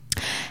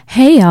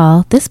Hey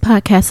y'all, this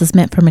podcast is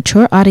meant for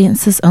mature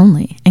audiences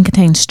only and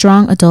contains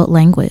strong adult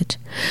language.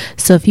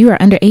 So if you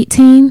are under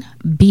 18,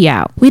 be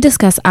out. We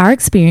discuss our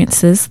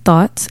experiences,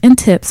 thoughts, and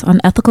tips on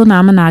ethical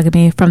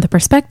non-monogamy from the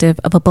perspective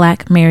of a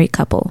Black married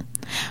couple.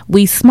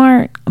 We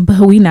smart, but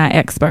we not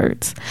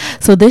experts.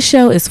 So this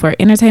show is for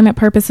entertainment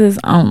purposes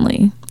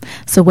only.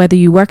 So whether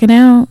you working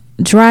out,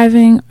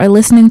 driving, or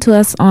listening to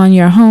us on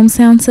your home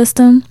sound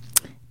system,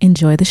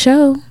 enjoy the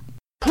show.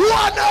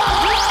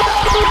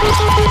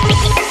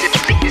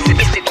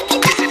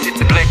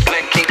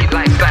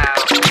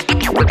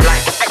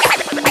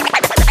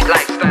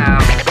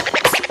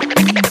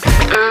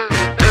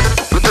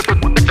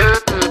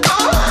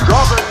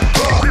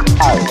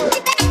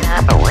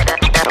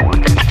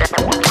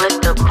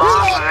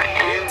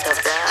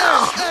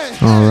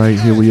 All right,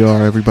 here we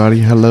are, everybody.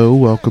 Hello,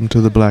 welcome to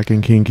the Black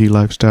and Kinky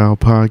Lifestyle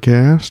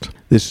Podcast.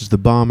 This is the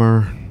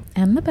Bomber.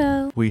 And the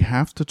Bell. We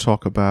have to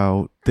talk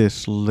about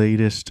this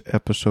latest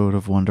episode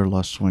of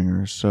Wanderlust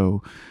Swingers.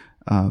 So,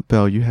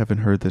 Belle, you haven't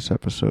heard this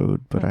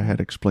episode, but I had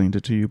explained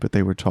it to you, but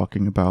they were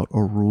talking about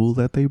a rule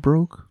that they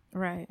broke.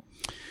 Right.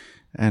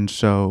 And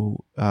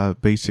so,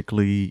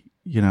 basically,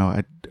 you know,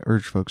 I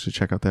urge folks to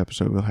check out the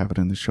episode. We'll have it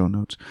in the show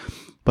notes.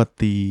 But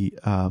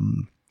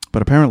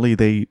but apparently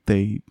they,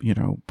 you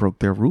know, broke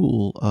their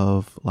rule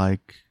of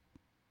like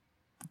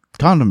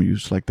condom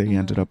use. Like they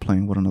ended up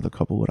playing with another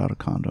couple without a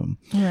condom.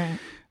 Right.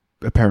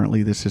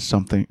 Apparently this is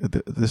something,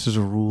 this is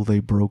a rule they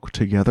broke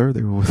together.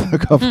 They were with a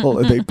couple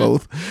and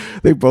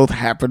they both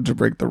happened to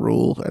break the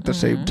rule at the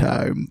same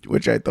time,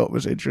 which I thought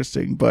was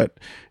interesting. But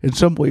in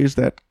some ways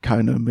that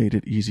kind of made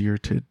it easier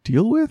to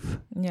deal with.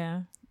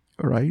 Yeah.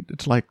 Right?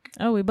 It's like,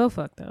 oh, we both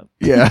fucked up.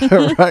 Yeah,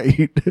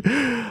 right.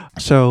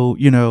 So,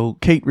 you know,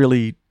 Kate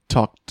really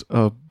talked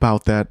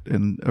about that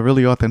in a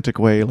really authentic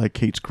way. Like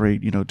Kate's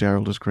great, you know,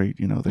 Daryl is great,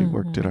 you know, they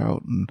worked it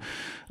out and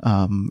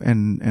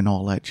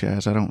all that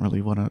jazz. I don't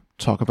really want to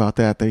talk about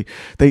that. They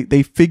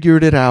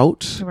figured it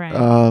out. Right.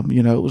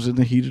 You know, it was in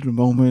the heat of the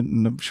moment,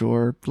 and I'm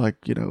sure like,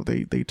 you know,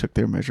 they took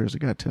their measures, it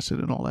got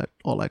tested and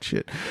all that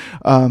shit.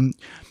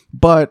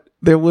 But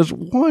there was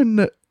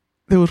one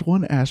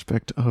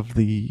aspect of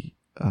the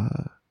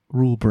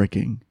rule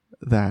breaking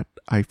that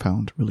I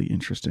found really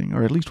interesting,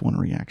 or at least one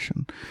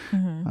reaction.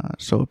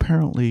 So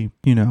apparently,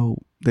 you know,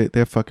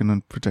 they're fucking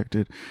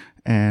unprotected,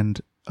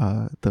 and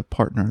the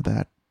partner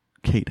that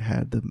Kate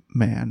had, the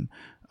man,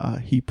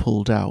 he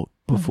pulled out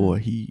before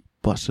he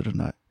busted a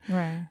nut.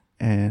 Right.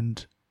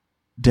 And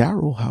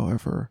Daryl,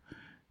 however,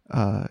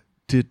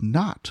 did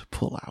not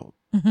pull out.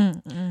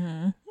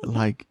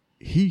 Like,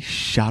 he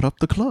shot up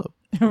the club.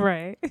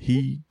 Right.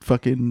 He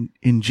fucking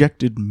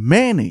injected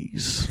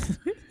mayonnaise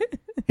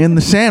in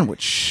the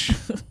sandwich.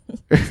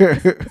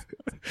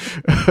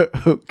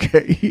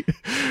 Okay.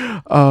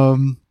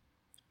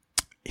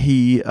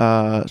 He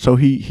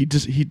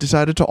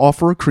decided to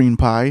offer a cream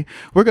pie.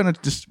 We're gonna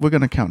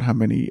count how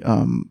many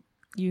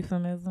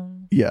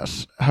euphemisms.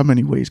 Yes. How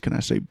many ways can I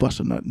say bust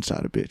a nut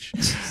inside a bitch?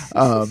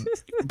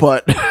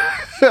 But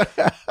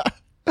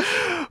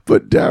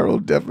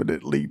Daryl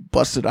definitely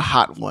busted a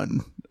hot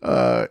one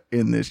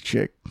in this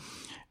chick,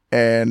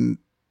 and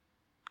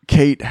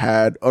Kate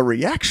had a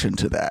reaction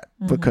to that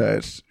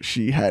because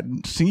she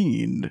hadn't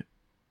seen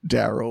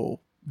Daryl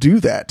do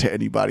that to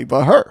anybody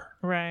but her.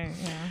 Right.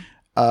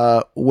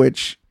 Yeah.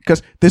 Which,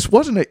 because this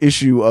wasn't an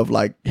issue of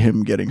like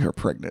him getting her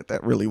pregnant.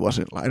 That really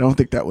wasn't. I don't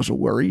think that was a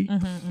worry.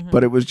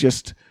 But it was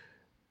just,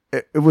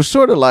 it was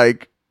sort of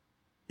like,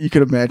 you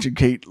could imagine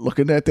Kate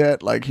looking at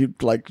that, like you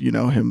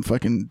know, him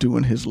fucking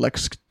doing his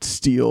Lex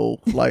Steel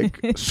like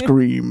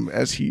scream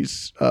as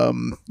he's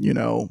you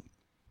know,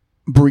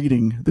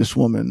 breeding this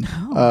woman.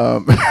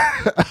 I'm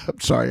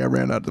sorry, I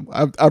ran out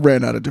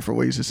of different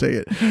ways to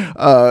say it.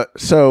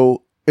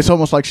 So it's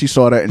almost like she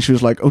saw that and she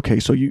was like, okay,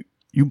 so you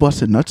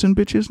busted nuts in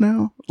bitches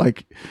now?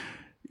 Like,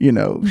 you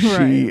know,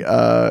 she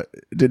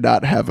did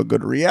not have a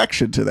good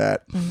reaction to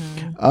that.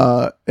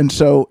 And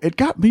so it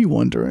got me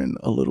wondering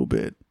a little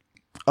bit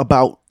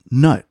about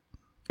nut.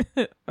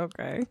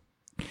 Okay.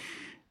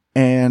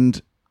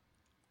 And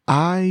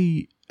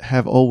I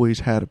have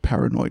always had a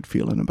paranoid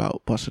feeling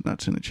about busting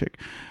nuts in a chick.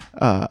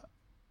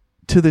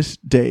 To this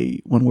day,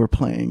 when we're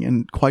playing,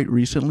 and quite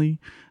recently,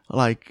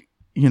 like,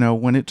 you know,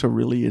 when it's a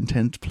really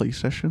intense play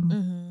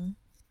session,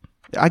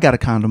 I got a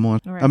condom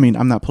on. Right. I mean,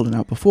 I'm not pulling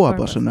out before I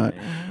bust a nut,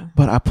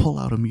 but I pull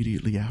out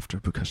immediately after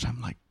because I'm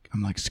like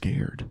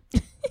scared.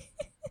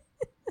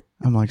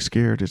 I'm like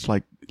scared. It's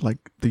like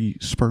the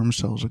sperm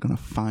cells are going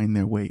to find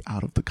their way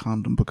out of the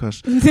condom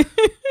because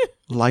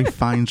life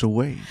finds a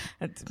way.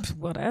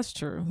 Well, that's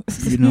true.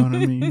 You know what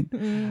I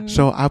mean?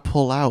 So I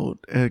pull out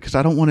because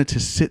I don't want it to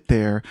sit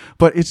there.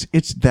 But it's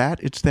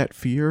that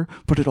fear.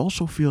 But it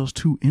also feels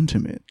too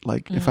intimate.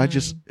 Like if I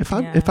just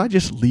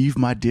leave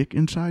my dick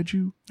inside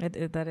you,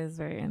 that is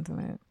very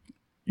intimate.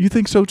 You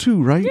think so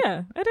too, right?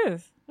 Yeah, it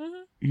is.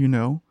 You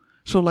know.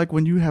 So like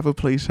when you have a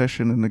play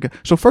session and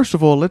so first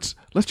of all, let's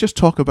just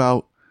talk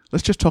about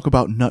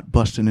nut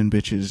busting in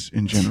bitches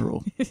in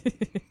general.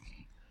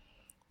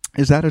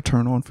 Is that a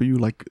turn on for you?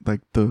 Like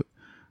the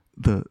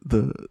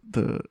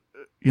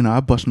I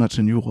bust nuts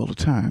in you all the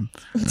time.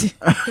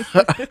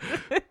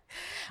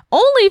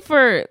 Only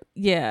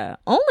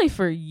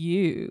for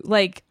you.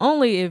 Like,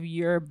 only if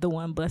you're the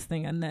one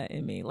busting a nut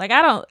in me. Like,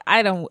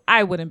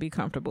 I wouldn't be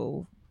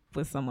comfortable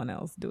with someone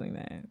else doing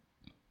that.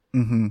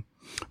 Mm-hmm.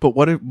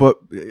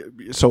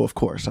 So of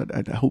course,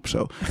 I hope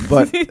so.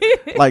 But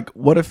like,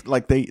 what if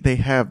like they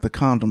have the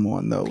condom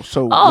on though?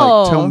 So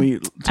like, tell me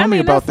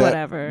about that.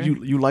 Whatever.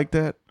 You like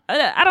that?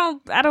 I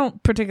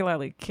don't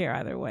particularly care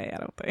either way. I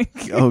don't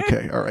think.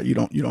 Okay, all right. You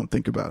don't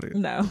think about it.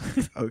 No.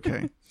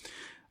 Okay.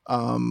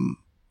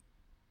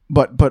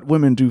 But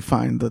women do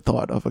find the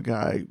thought of a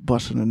guy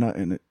busting a nut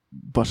in her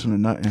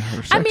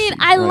sexy, I mean,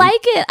 I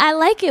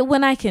like it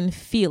when I can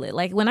feel it.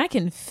 Like when I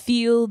can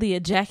feel the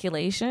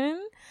ejaculation.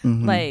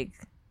 Mm-hmm. Like,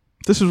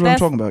 this is what I'm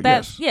talking about.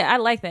 Yes. Yeah, I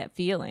like that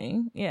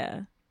feeling.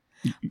 Yeah.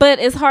 But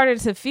it's harder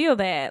to feel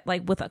that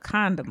like with a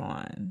condom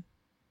on.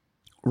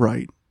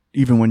 Right.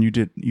 Even when you're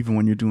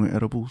doing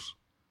edibles.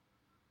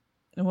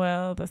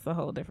 Well, that's a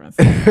whole different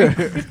story.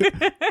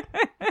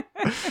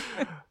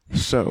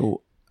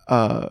 So,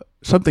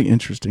 something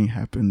interesting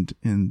happened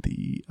in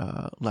the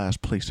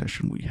last play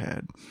session we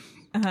had.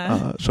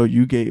 Uh-huh. So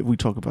we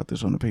talk about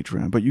this on the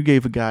Patreon, but you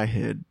gave a guy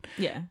head.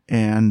 Yeah.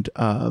 And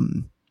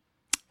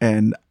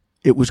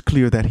it was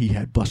clear that he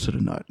had busted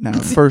a nut. Now,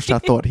 at first I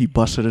thought he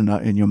busted a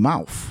nut in your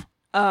mouth.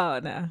 Oh,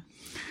 no.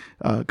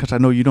 Because I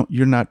know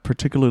you're not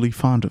particularly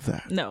fond of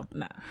that. No.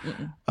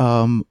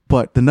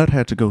 But the nut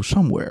had to go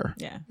somewhere.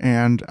 Yeah.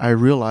 And I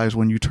realized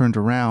when you turned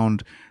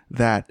around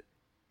that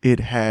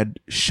it had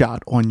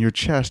shot on your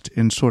chest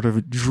and sort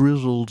of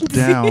drizzled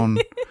down.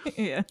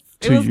 Yeah.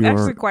 It was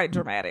actually quite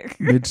dramatic.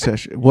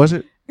 Mid-session. Was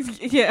it?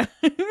 Yeah.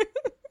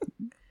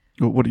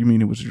 What do you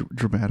mean it was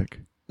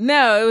dramatic?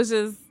 No, it was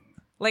just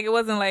like, it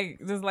wasn't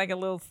like just like a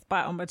little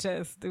spot on my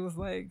chest. It was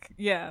like,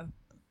 yeah,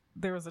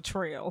 there was a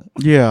trail.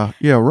 Yeah,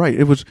 right.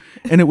 It was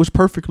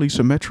perfectly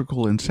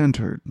symmetrical and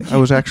centered. I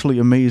was actually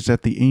amazed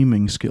at the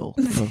aiming skill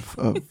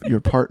of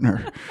your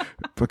partner,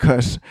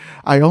 because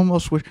I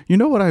almost wish,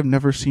 what I've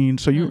never seen.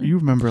 So you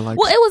remember like,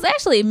 well, it was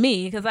actually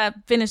me because I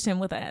finished him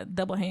with a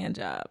double hand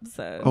job.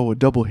 So a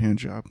double hand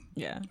job.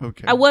 Yeah.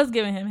 Okay. I was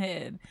giving him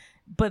head,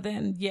 but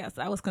then yes,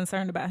 I was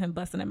concerned about him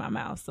busting in my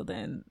mouth. So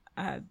then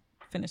I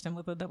finished him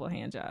with a double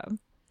hand job.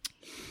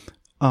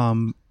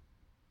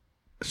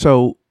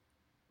 So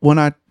when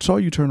I saw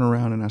you turn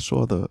around and I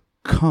saw the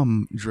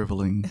cum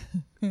dribbling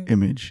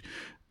image,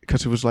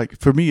 because it was like,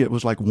 for me, it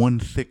was like one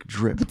thick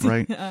drip,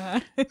 right?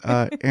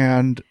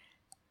 And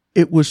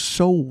it was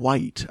so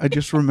white. I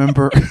just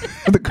remember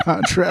the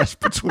contrast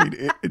between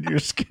it and your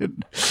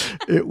skin.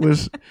 It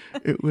was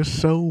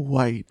so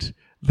white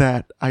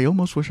that I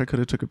almost wish I could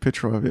have took a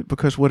picture of it,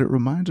 because what it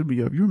reminded me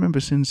of, you remember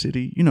Sin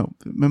City?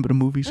 Remember the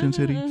movie Sin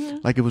City? Mm-hmm.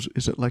 Like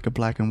is it like a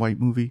black and white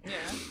movie? Yeah.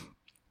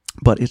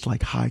 But it's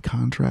like high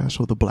contrast,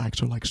 so the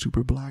blacks are like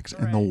super blacks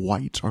and the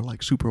whites are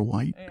like super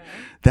white. Yeah.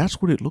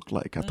 That's what it looked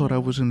like. I thought I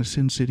was in a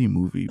Sin City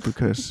movie,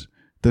 because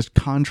this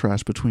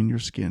contrast between your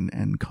skin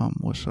and cum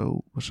was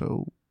so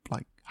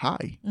like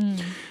high.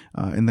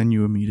 And then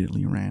you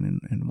immediately ran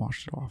and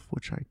washed it off,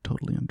 which I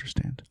totally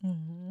understand.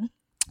 Mm-hmm.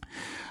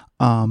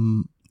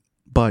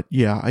 But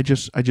yeah, I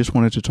just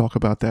wanted to talk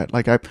about that.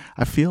 Like I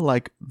feel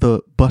like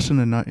the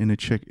busting a nut in a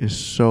chick is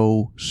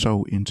so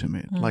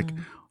intimate. Like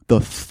the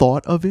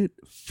thought of it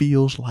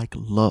feels like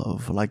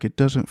love. Like it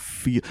doesn't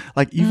feel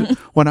like, even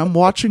when I'm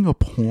watching a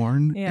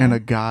porn and a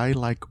guy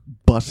like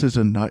busts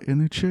a nut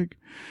in a chick,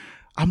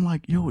 I'm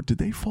like, yo, did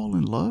they fall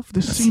in love?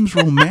 This seems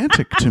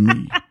romantic to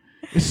me.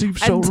 It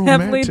seems so romantic. I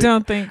definitely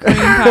don't think cream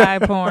pie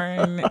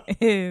porn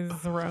is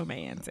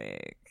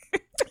romantic.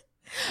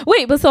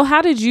 Wait, but so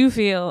how did you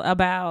feel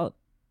about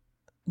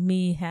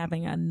me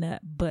having a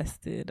nut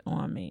busted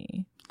on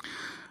me?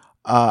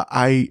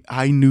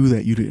 I knew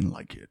that you didn't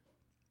like it.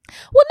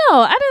 Well,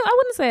 no, I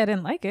wouldn't say I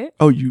didn't like it.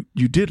 Oh, you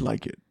did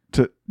like it.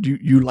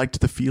 You liked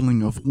the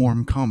feeling of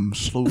warm cum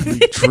slowly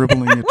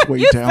dribbling its way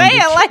down. You say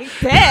it like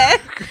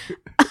that.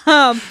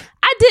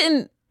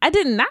 I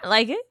did not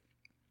like it.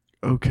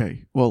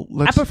 Okay. Well,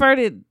 I preferred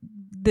it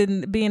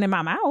than being in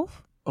my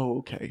mouth. Oh,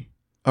 okay.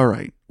 All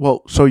right.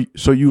 Well, so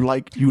you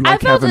like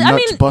having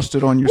nuts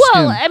busted on your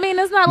skin. Well, I mean,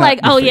 it's not like,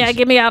 oh face. Yeah,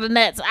 give me all the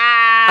nuts.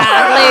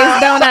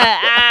 Legs,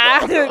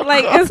 donut.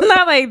 Like, it's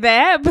not like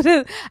that. But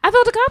I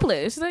felt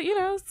accomplished.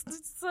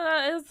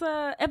 It's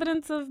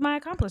evidence of my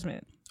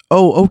accomplishment.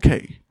 Oh,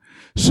 okay.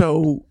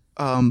 So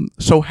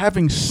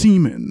having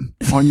semen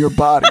on your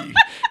body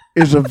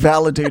is a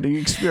validating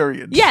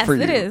experience. Yes, for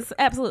you. It is.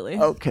 Absolutely.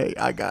 Okay,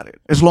 I got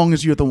it. As long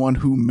as you're the one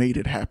who made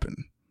it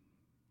happen.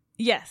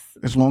 Yes.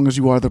 As long as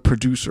you are the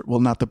producer. Well,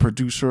 not the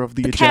producer of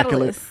the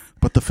ejaculate, catalyst.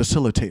 But the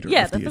facilitator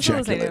of the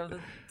ejaculate. Yeah, the facilitator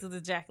of the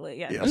ejaculate,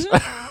 yeah. Yes.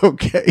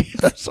 Okay,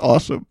 that's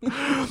awesome.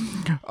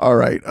 All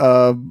right.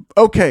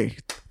 Okay,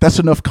 that's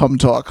enough cum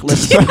talk.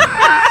 Let's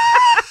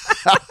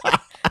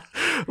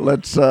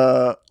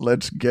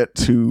get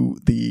to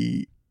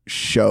the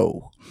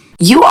show.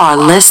 You are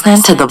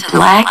listening to the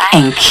Black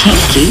and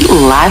Kinky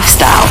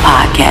Lifestyle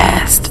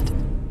Podcast.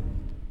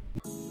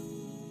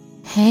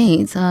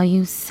 Hey, to all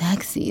you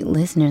sexy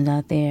listeners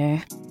out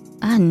there.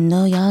 I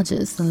know y'all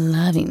just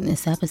loving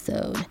this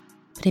episode,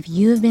 but if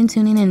you have been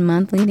tuning in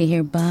monthly to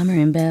hear Bomber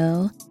and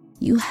Belle,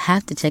 you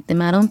have to check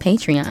them out on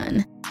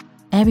Patreon.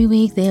 Every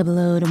week they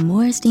upload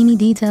more steamy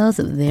details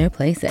of their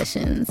play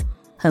sessions,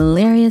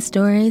 hilarious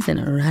stories, and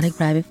erotic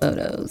private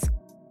photos.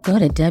 Go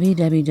to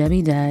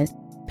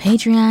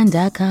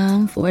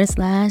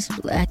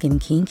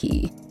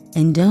www.patreon.com/blackandkinky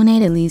and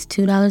donate at least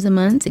 $2 a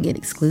month to get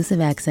exclusive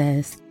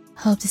access.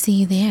 Hope to see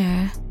you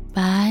there.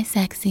 Bye,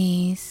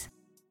 sexies.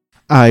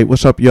 All right,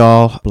 what's up,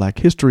 y'all? Black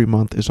History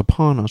Month is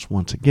upon us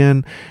once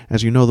again.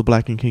 As you know, the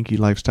Black and Kinky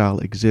lifestyle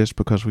exists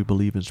because we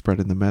believe in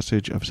spreading the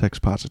message of sex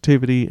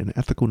positivity and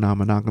ethical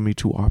non-monogamy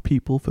to our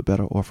people, for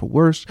better or for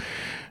worse.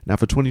 Now,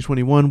 for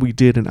 2021, we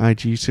did an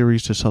IG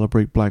series to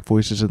celebrate Black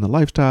voices in the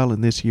lifestyle,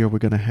 and this year we're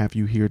going to have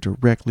you hear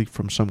directly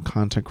from some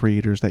content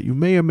creators that you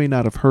may or may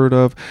not have heard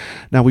of.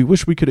 Now, we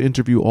wish we could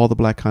interview all the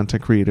Black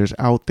content creators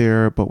out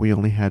there, but we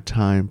only had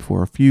time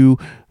for a few.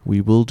 We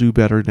will do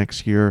better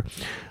next year.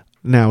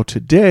 Now,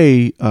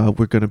 today,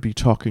 we're going to be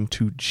talking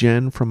to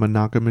Jhen from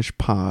Monogamish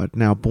Pod.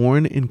 Now,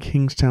 born in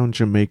Kingstown,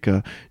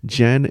 Jamaica,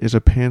 Jhen is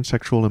a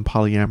pansexual and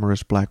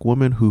polyamorous Black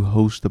woman who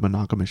hosts the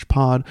Monogamish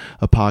Pod,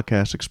 a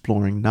podcast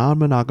exploring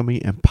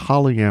non-monogamy and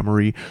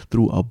polyamory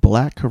through a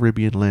Black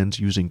Caribbean lens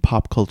using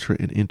pop culture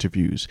and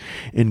interviews.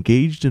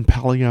 Engaged in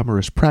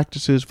polyamorous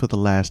practices for the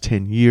last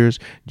 10 years,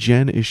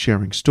 Jhen is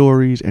sharing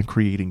stories and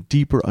creating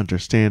deeper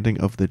understanding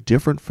of the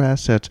different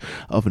facets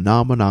of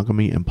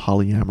non-monogamy and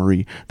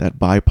polyamory that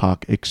BIPOC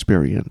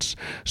experience.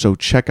 So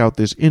check out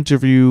this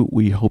interview.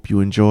 We hope you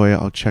enjoy.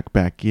 I'll check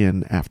back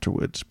in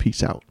afterwards.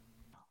 Peace out.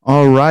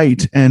 All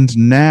right. And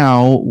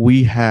now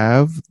we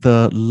have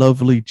the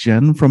lovely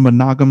Jhen from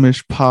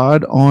Monogamish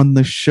Pod on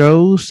the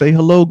show. Say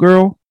hello,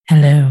 girl.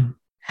 Hello.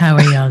 How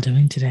are y'all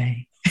doing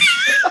today?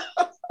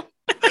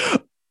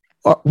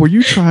 Were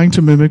you trying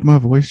to mimic my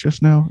voice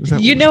just now? Is that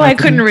I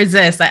couldn't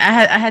resist. I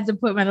had to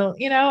put my little,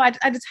 I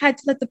just had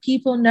to let the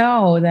people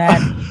know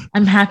that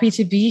I'm happy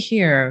to be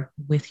here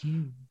with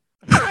you.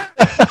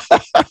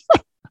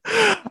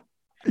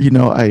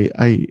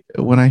 I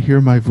when I hear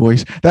my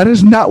voice, that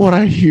is not what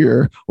I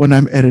hear when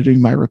I'm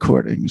editing my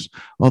recordings.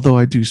 Although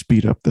I do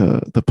speed up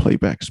the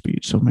playback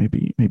speed, so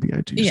maybe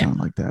I do sound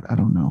like that. I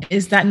don't know.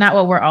 Is that not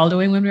what we're all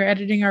doing when we're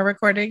editing our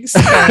recordings?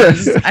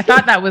 I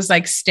thought that was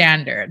like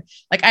standard.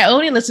 Like I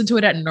only listen to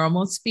it at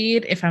normal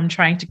speed if I'm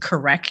trying to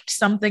correct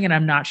something and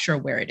I'm not sure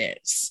where it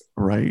is.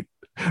 Right.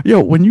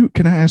 Yo,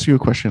 can I ask you a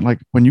question? Like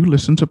when you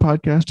listen to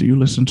podcasts, do you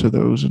listen to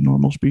those in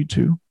normal speed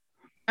too?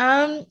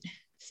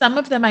 Some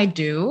of them I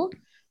do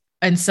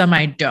and some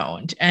I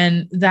don't.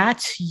 And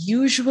that's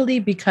usually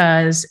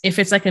because if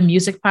it's like a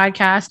music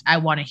podcast, I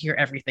want to hear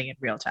everything in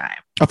real time.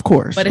 Of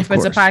course. But if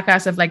it's a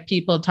podcast of like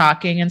people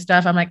talking and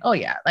stuff, I'm like, oh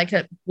yeah, like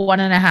at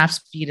 1.5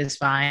 speed is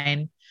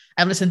fine.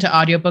 I've listened to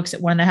audiobooks at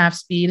 1.5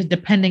 speed,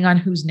 depending on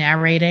who's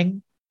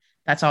narrating.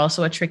 That's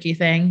also a tricky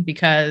thing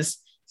because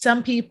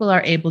some people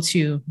are able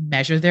to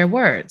measure their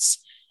words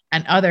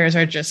and others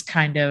are just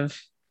kind of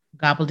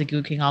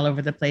gobbledygooking all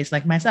over the place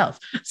like myself.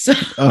 So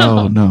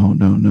no,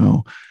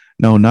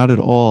 not at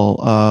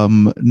all.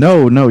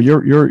 No,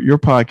 your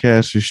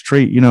podcast is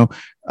straight.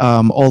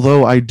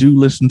 Although I do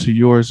listen to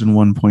yours in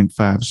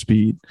 1.5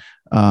 speed,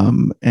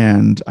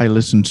 and I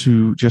listen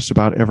to just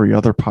about every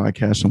other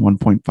podcast in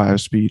 1.5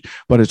 speed,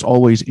 but it's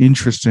always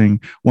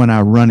interesting when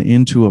I run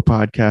into a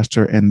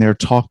podcaster and they're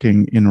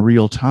talking in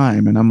real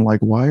time, and I'm like,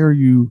 why are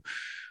you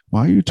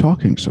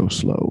talking so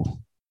slow?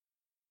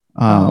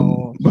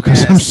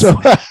 Because yes. I'm so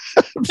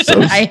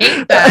I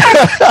hate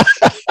that.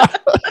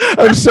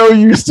 I'm so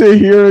used to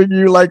hearing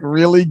you like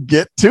really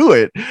get to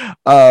it.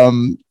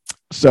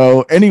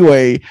 So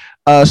anyway,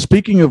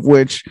 speaking of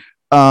which,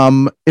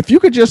 if you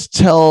could just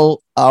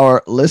tell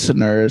our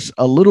listeners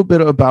a little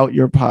bit about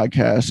your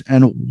podcast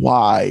and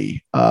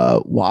why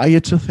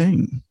it's a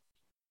thing.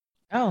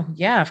 Oh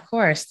yeah, of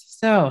course.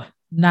 So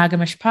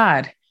Monogamish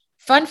Pod.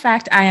 Fun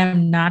fact, I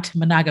am not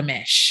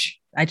monogamish.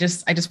 I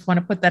just want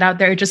to put that out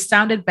there. It just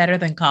sounded better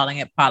than calling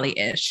it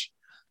poly-ish.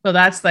 So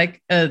that's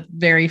like a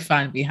very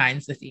fun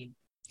behind the theme.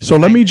 So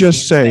let me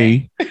just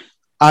say,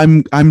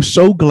 I'm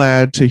so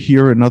glad to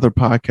hear another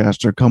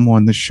podcaster come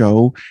on the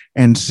show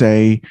and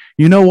say,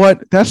 you know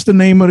what? That's the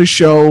name of the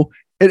show.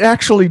 It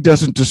actually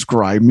doesn't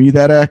describe me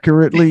that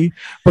accurately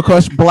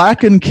because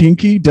Black and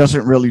Kinky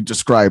doesn't really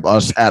describe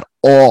us at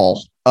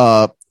all.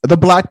 The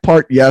Black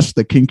part, yes.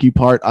 The kinky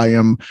part, I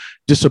am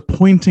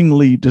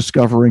disappointingly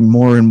discovering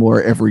more and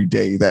more every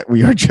day that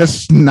we are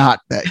just not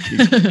that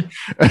kinky.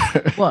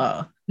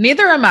 Well,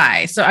 neither am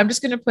I. So I'm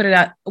just going to put it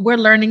out. We're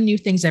learning new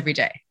things every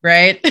day,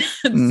 right?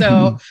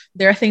 So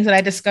there are things that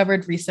I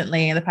discovered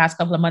recently in the past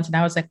couple of months. And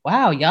I was like,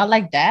 wow, y'all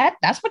like that?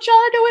 That's what y'all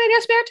are doing in your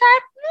spare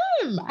time?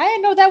 I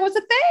didn't know that was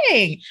a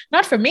thing.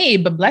 Not for me,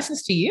 but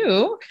blessings to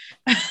you.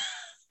 That's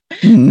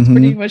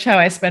pretty much how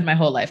I spend my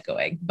whole life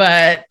going.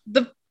 But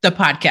the The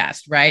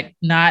podcast, right?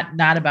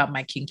 Not about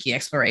my kinky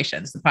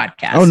explorations, the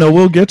podcast. Oh no,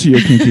 we'll get to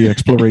your kinky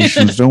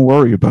explorations. Don't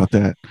worry about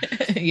that.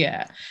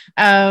 Yeah.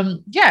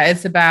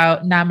 It's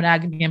about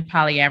non-monogamy and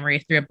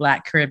polyamory through a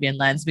Black Caribbean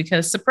lens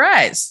because,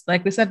 surprise,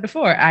 like we said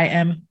before, I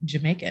am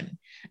Jamaican.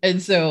 And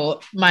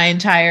so my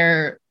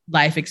entire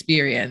life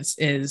experience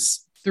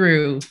is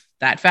through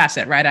that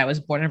facet, right? I was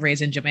born and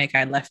raised in Jamaica.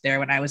 I left there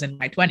when I was in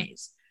my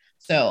 20s.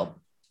 So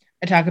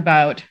I talk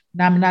about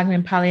non-monogamy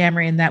and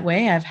polyamory in that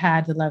way. I've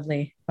had the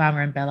lovely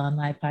Bomber and Bella on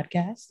my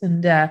podcast.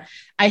 And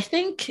I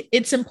think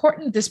it's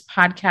important this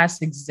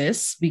podcast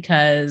exists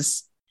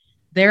because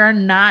there are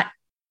not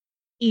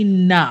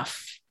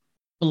enough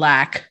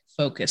Black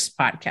focused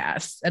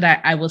podcasts. And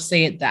I will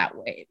say it that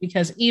way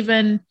because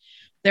even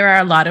there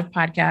are a lot of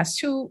podcasts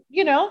who,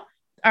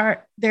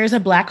 there's a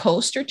Black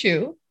host or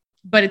two,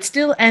 but it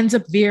still ends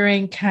up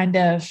veering kind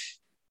of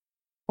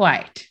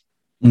white.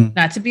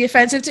 Not to be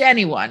offensive to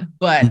anyone,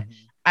 but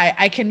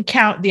I can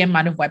count the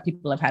amount of white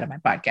people I've had on my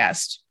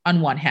podcast on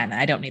one hand.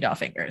 And I don't need all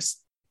fingers.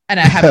 And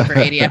I have it for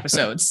 80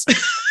 episodes.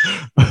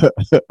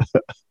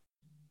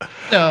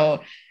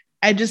 So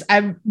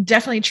I'm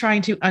definitely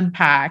trying to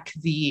unpack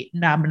the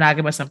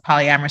non-monogamous and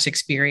polyamorous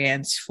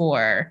experience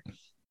for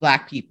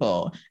Black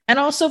people and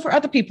also for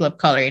other people of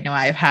color.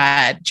 I've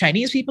had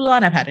Chinese people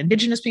on, I've had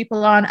Indigenous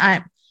people on.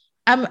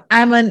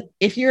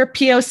 If you're a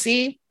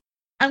POC,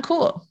 I'm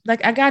cool.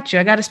 Like, I got you.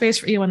 I got a space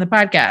for you on the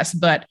podcast.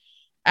 But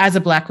as a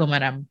Black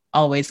woman, I'm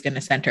always going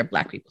to center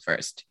Black people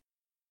first.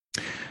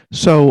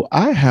 So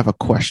I have a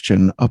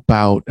question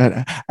about,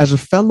 as a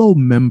fellow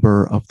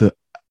member of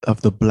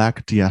the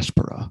Black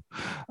diaspora,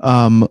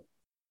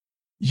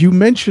 you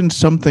mentioned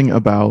something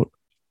about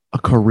a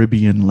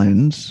Caribbean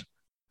lens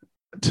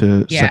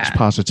to sex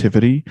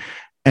positivity.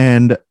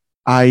 And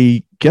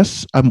I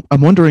guess I'm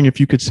wondering if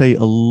you could say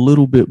a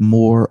little bit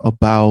more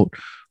about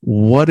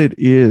what it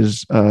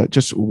is,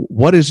 just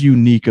what is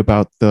unique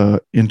about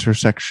the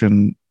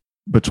intersection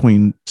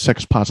between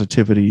sex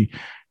positivity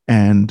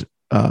and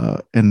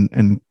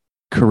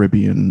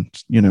Caribbean,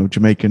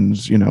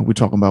 Jamaicans, we're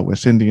talking about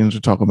West Indians, we're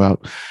talking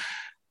about,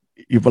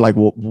 like,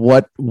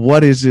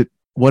 what is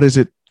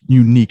it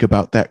unique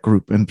about that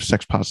group and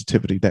sex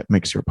positivity that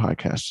makes your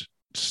podcast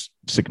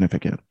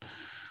significant?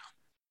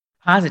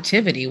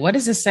 Positivity. What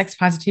is the sex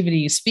positivity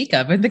you speak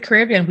of? In the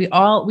Caribbean, we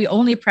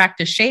only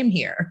practice shame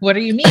here. What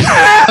do you mean?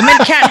 Women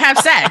can't have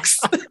sex.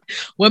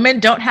 Women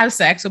don't have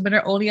sex. Women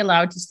are only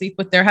allowed to sleep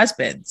with their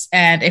husbands.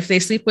 And if they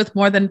sleep with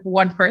more than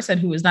one person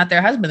who is not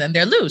their husband, then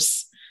they're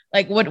loose.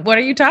 Like, what are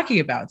you talking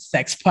about?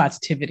 Sex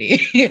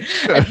positivity?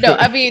 No,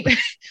 I mean,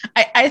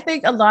 I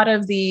think a lot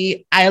of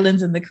the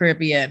islands in the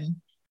Caribbean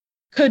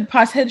could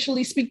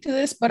potentially speak to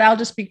this, but I'll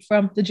just speak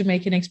from the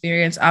Jamaican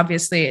experience.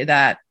 Obviously,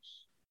 that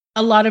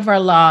a lot of our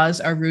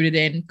laws are rooted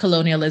in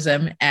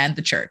colonialism and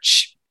the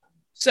church.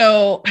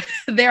 So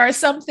there are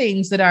some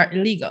things that are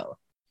illegal,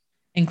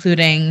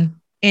 including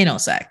anal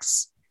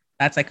sex.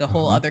 That's like a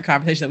whole other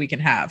conversation that we can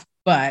have.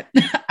 But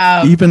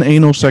even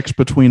anal sex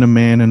between a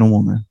man and a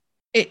woman.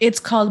 It's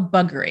called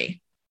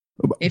buggery.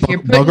 If you're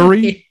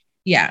buggery?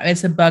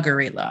 It's a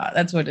buggery law.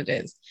 That's what it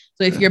is.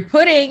 So if you're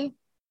putting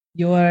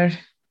your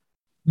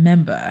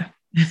member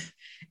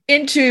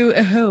into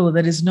a hole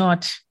that is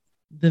not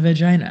the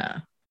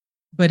vagina,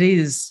 but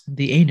is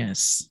the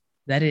anus,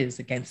 that is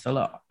against the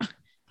law.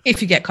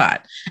 If you get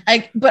caught.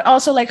 But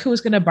also, like,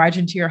 who's going to barge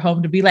into your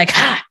home to be like,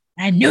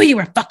 I knew you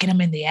were fucking him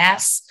in the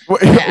ass.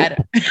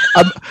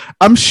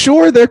 I'm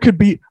sure there could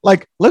be,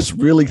 like, let's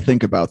really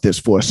think about this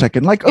for a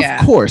second. Like, of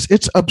course,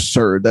 it's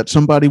absurd that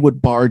somebody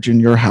would barge in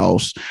your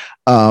house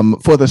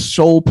for the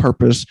sole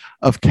purpose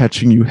of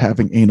catching you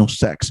having anal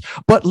sex.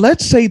 But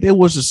let's say there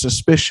was a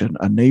suspicion.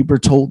 A neighbor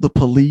told the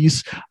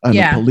police, and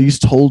the police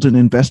told an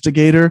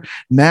investigator.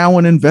 Now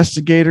an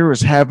investigator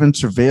is having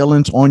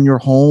surveillance on your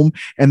home,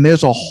 and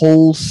there's a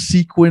whole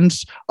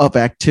sequence of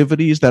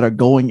activities that are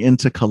going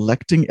into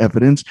collecting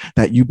evidence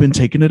that you've been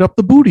taking it up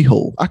the booty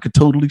hole. I could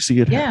totally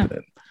see it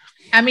happening.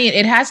 I mean,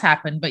 it has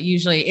happened, but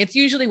it's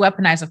usually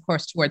weaponized, of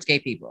course, towards gay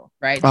people,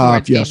 right?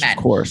 Towards gay men.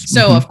 Of course.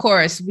 So, of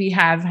course, we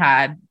have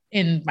had,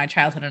 in my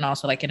childhood and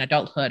also like in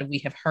adulthood, we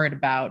have heard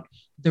about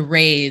the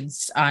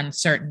raids on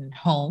certain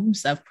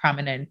homes of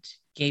prominent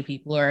gay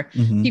people or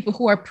people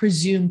who are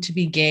presumed to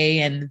be gay,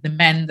 and the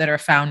men that are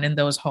found in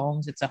those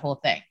homes. It's a whole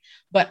thing.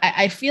 But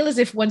I feel as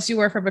if once you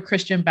are from a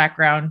Christian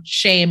background,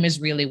 shame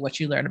is really what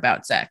you learn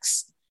about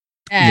sex.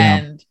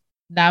 And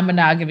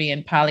non-monogamy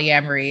and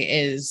polyamory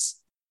is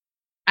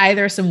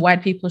either some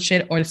white people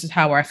shit or this is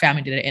how our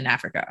family did it in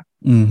Africa.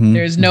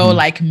 There's no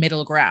like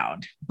middle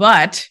ground.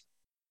 But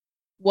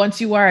once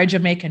you are a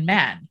Jamaican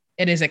man,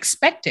 it is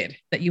expected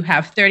that you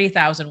have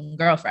 30,000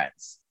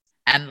 girlfriends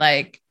and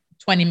like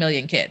 20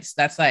 million kids.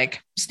 That's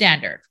like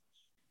standard.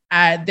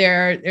 I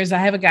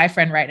have a guy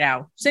friend right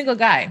now, single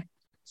guy,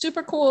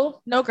 super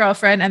cool, no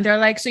girlfriend. And they're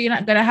like, so you're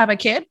not going to have a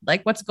kid?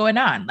 Like, what's going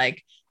on?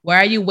 Like, why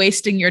are you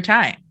wasting your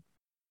time?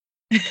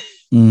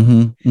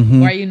 Why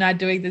are you not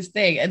doing this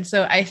thing? And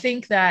so I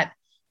think that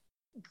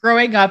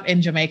growing up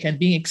in Jamaica and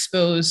being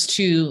exposed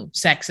to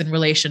sex and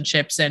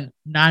relationships and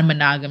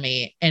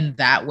non-monogamy in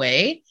that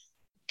way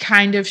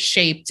kind of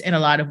shaped in a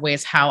lot of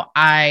ways how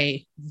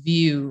I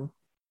view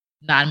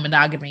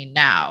non-monogamy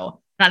now.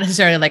 Not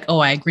necessarily like, oh,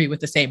 I agree with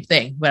the same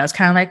thing, but I was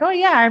kind of like, oh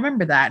yeah, I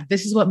remember that.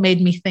 This is what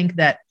made me think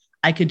that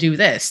I could do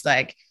this.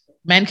 Like,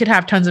 men could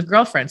have tons of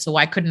girlfriends, so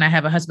why couldn't I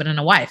have a husband and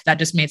a wife? That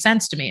just made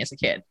sense to me as a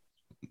kid.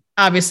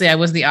 Obviously, I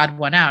was the odd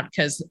one out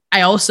because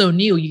I also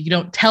knew you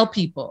don't tell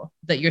people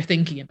that you're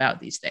thinking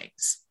about these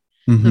things.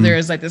 Mm-hmm. So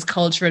there's like this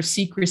culture of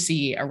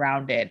secrecy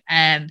around it.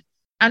 And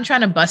I'm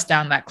trying to bust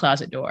down that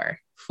closet door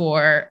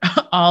for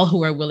all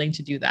who are willing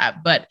to do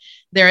that. But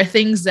there are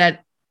things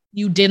that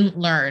you didn't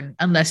learn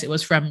unless it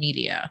was from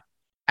media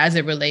as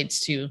it relates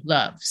to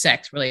love,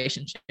 sex,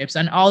 relationships,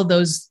 and all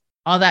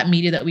that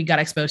media that we got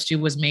exposed to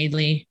was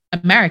mainly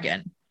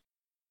American.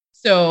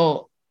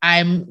 So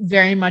I'm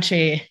very much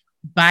a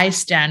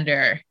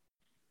bystander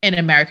in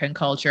American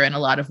culture in a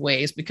lot of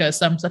ways, because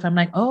some stuff I'm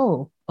like,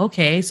 oh,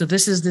 okay, so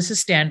this is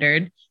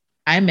standard.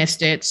 I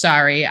missed it.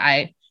 Sorry.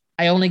 I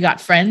only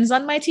got Friends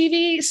on my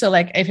TV. So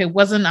like, if it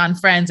wasn't on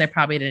Friends, I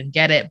probably didn't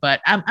get it,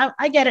 but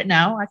I get it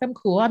now. Like, I'm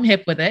cool. I'm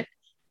hip with it.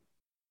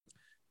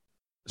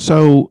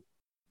 So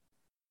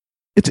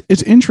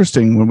it's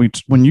interesting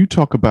when you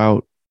talk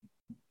about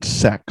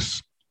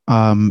sex,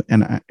 and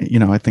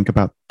I think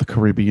about the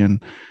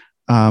Caribbean.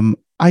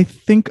 I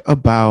think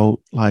about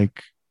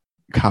like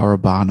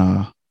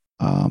Caravana,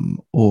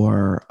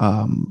 or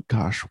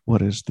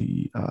what is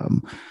the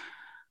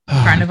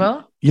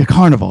Carnival? Yeah,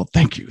 Carnival.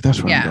 Thank you.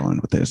 That's where I'm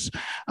going with this.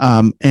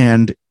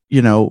 And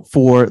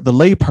for the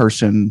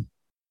layperson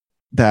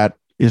that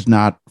is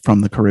not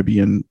from the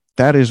Caribbean,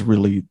 that is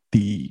really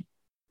the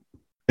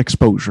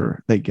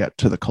exposure they get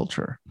to the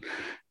culture.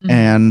 Mm-hmm.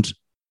 And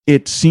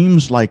it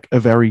seems like a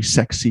very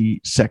sexy,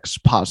 sex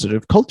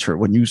positive culture.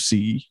 When you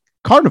see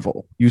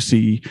Carnival, you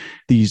see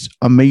these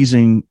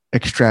amazing,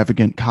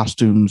 extravagant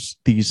costumes,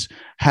 these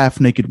half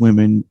naked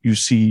women, you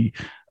see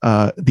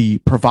the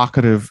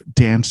provocative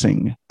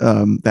dancing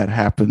that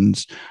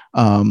happens,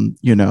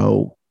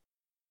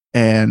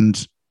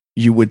 and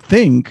you would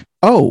think,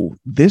 oh,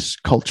 this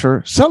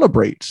culture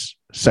celebrates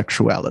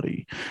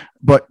sexuality.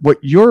 But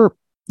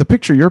the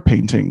picture you're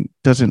painting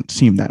doesn't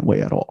seem that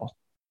way at all.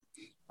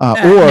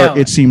 No.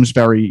 It seems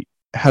very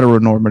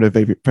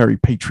heteronormative, very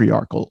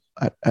patriarchal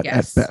at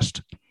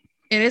best.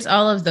 It is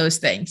all of those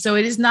things. So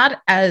it is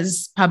not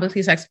as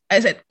publicly sex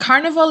as it.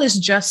 Carnival is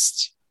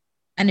just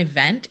an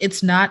event.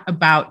 It's not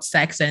about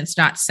sex, and it's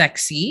not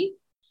sexy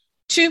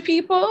to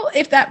people,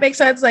 if that makes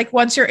sense. Like,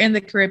 once you're in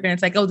the Caribbean,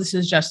 it's like, oh, this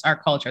is just our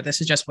culture.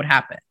 This is just what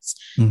happens.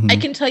 Mm-hmm. I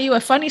can tell you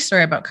a funny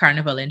story about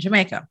Carnival in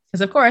Jamaica,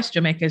 because of course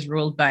Jamaica is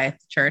ruled by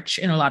the church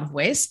in a lot of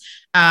ways.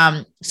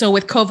 So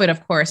with COVID,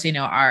 of course,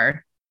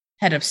 our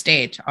head of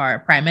state, our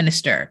prime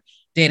minister,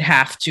 did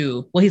have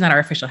to, well, he's not our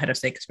official head of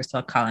state because we're still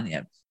a colony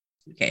of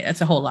UK.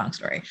 That's a whole long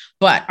story.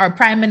 But our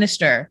prime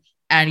minister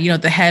and,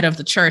 the head of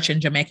the church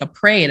in Jamaica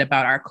prayed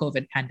about our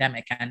COVID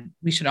pandemic, and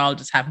we should all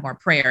just have more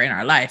prayer in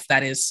our life.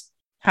 That is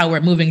how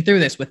we're moving through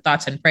this, with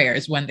thoughts and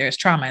prayers when there's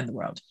trauma in the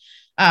world.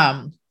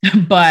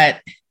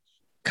 But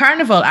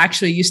Carnival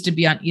actually used to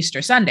be on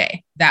Easter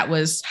Sunday. That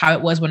was how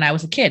it was when I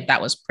was a kid.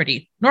 That was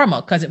pretty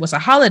normal because it was a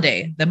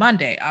holiday, the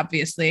Monday,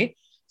 obviously.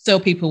 So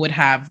people would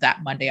have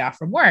that Monday off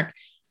from work.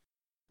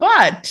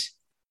 But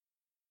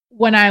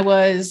when I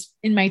was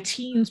in my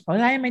teens,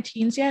 was I in my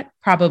teens yet?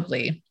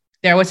 Probably.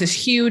 There was this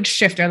huge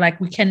shift. They're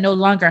like, we can no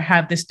longer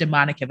have this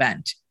demonic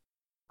event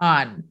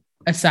on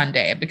a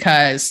Sunday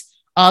because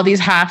all these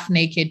half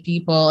naked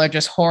people are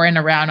just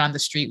whoring around on the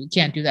street. We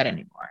can't do that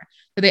anymore.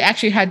 So they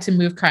actually had to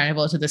move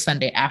Carnival to the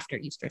Sunday after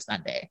Easter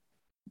Sunday,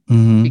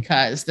 mm-hmm.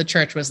 because the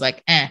church was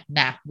like,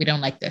 nah, we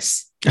don't like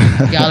this.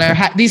 Y'all are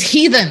these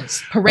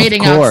heathens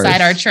parading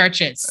outside our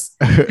churches,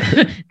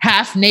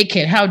 half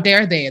naked. How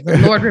dare they? The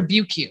Lord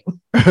rebuke you.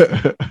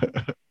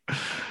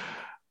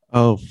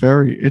 Oh,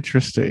 very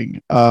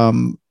interesting.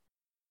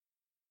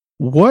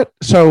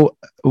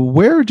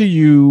 Where do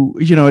you,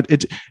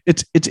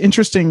 it's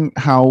interesting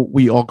how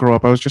we all grow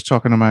up. I was just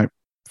talking to my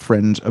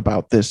friends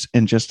about this,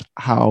 and just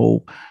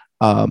how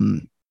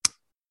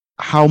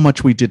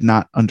much we did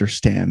not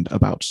understand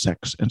about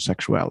sex and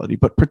sexuality,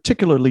 but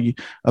particularly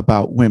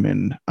about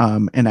women.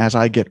 And as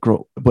I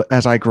grow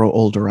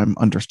older, I'm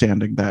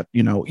understanding that,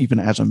 even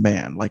as a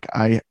man, like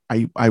I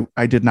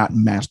did not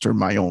master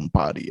my own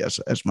body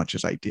as much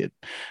as I did,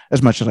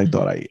 as much as I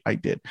thought I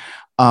did.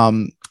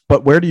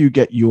 But where do you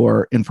get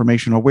your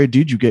information, or where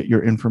did you get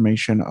your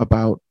information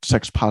about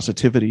sex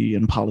positivity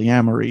and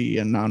polyamory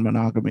and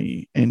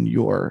non-monogamy in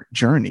your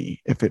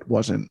journey, if it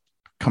wasn't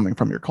coming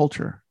from your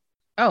culture?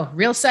 Oh,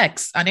 Real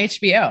Sex on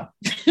HBO.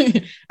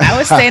 I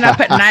was staying up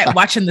at night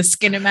watching the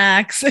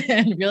Skinemax,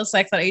 and Real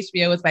Sex on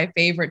HBO was my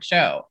favorite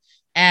show.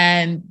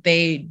 And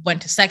they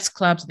went to sex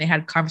clubs and they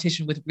had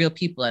conversation with real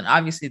people. And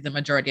obviously the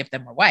majority of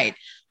them were white.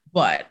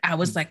 But I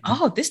was like,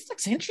 oh, this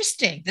looks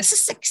interesting. This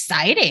is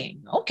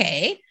exciting.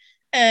 Okay.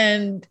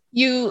 And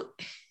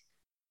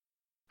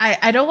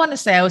I don't want to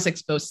say I was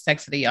exposed to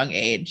sex at a young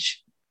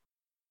age,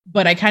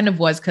 but I kind of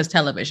was because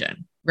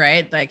television,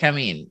 right? Like, I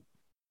mean,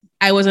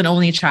 I was an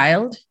only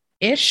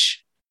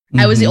child-ish.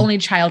 I was the only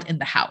child in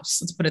the house,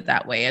 let's put it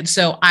that way. And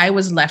so I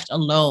was left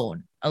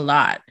alone a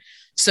lot.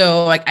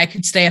 So like I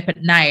could stay up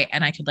at night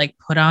and I could like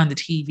put on the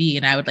TV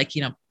and I would like,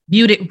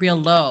 mute it real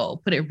low,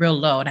 put it real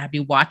low. And I'd be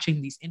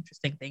watching these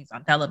interesting things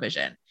on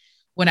television.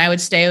 When I would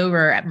stay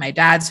over at my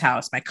dad's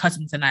house, my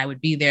cousins and I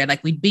would be there.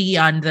 Like we'd be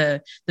on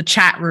the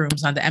chat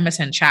rooms, on the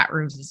MSN chat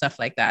rooms and stuff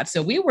like that.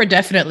 So we were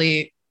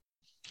definitely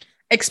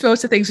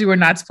exposed to things we were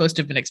not supposed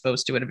to have been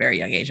exposed to at a very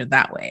young age in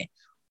that way.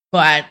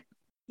 But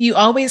you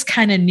always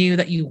kind of knew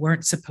that you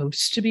weren't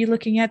supposed to be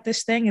looking at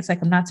this thing. It's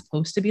like, I'm not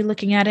supposed to be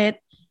looking at it.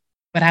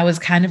 But I was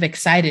kind of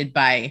excited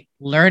by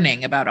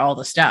learning about all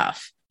the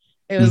stuff.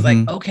 It was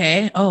like,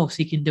 okay, oh,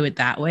 so you can do it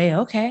that way.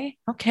 Okay.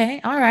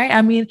 All right.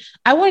 I mean,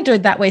 I want to do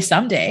it that way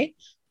someday.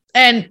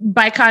 And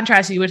by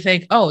contrast, you would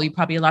think, oh, you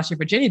probably lost your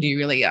virginity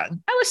really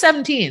young. I was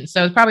 17.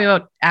 So it's probably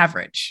about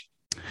average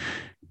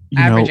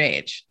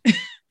age.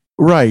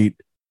 Right.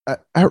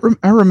 I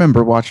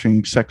remember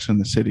watching Sex and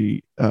the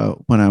City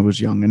when I was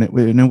young, and it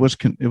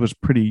was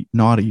pretty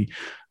naughty,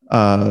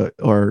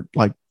 or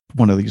like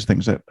one of these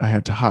things that I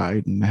had to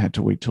hide, and I had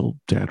to wait till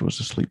Dad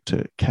was asleep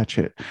to catch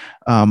it.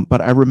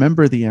 But I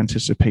remember the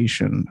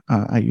anticipation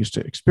I used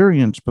to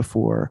experience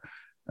before.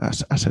 I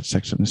said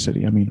Sex and the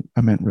City.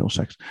 I meant real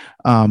sex.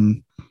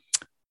 That's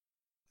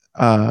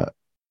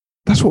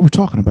what we're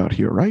talking about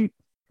here, right?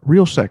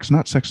 Real sex,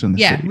 not Sex in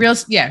the City. Real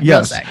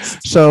sex.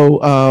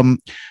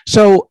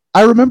 So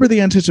I remember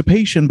the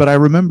anticipation, but I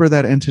remember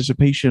that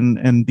anticipation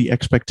and the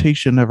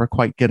expectation never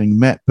quite getting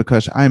met,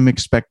 because I'm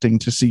expecting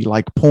to see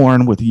like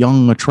porn with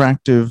young,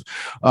 attractive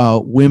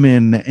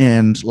women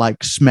and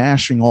like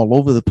smashing all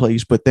over the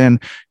place. But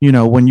then,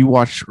 when you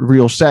watch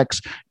real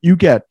sex, you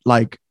get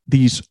like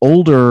these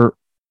older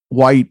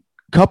white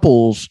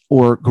couples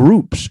or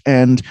groups,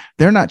 and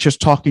they're not just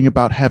talking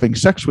about having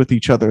sex with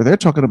each other, they're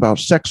talking about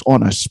sex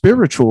on a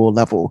spiritual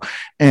level.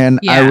 And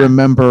I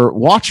remember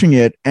watching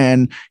it,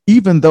 and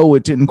even though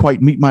it didn't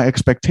quite meet my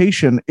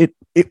expectation, it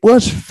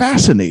was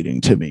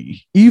fascinating to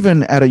me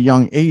even at a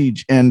young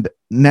age. And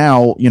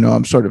now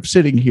I'm sort of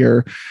sitting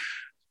here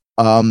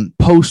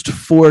post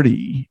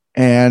 40,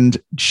 and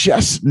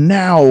just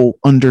now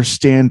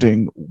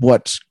understanding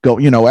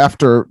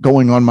after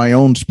going on my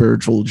own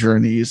spiritual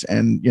journeys,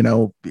 and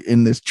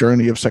in this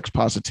journey of sex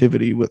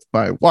positivity with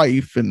my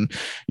wife, and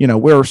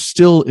we're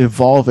still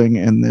evolving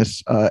in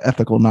this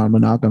ethical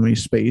non-monogamy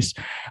space.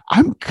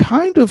 I'm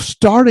kind of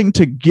starting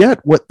to get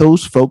what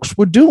those folks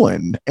were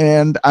doing,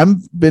 and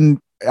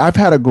I've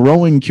had a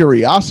growing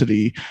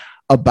curiosity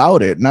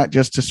about it, not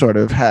just to sort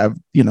of have,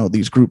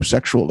 these group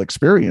sexual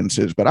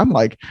experiences, but I'm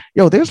like,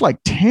 there's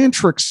like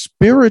tantric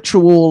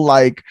spiritual,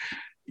 like,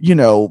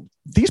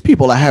 these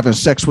people are having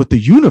sex with the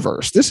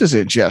universe. This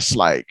isn't just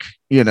like,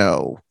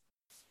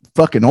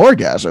 fucking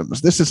orgasms.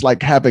 This is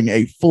like having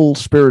a full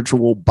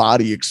spiritual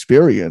body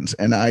experience.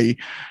 And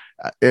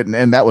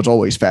and that was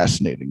always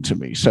fascinating to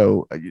me.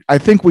 So I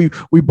think we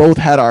both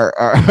had our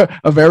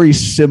a very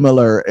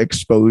similar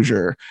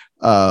exposure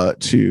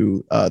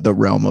to the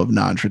realm of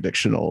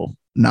non-traditional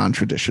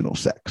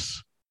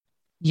sex.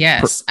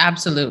 Yes,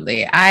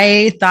 absolutely.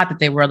 I thought that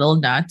they were a little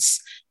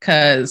nuts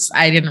because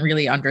I didn't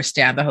really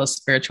understand the whole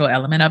spiritual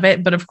element of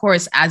it. But of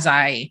course, as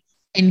I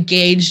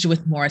engaged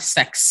with more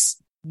sex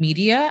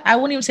media, I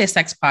wouldn't even say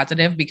sex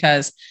positive,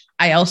 because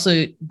I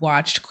also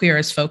watched Queer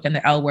as Folk and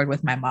the L Word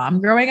with my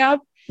mom growing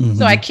up.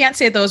 So I can't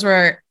say those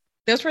were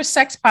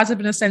sex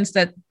positive in the sense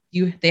that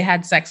they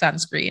had sex on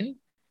screen,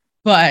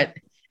 but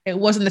it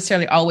wasn't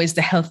necessarily always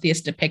the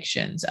healthiest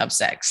depictions of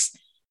sex.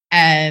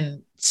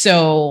 And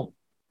so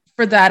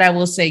for that, I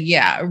will say,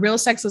 real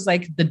sex was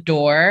like the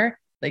door.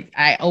 Like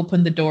I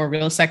opened the door,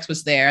 real sex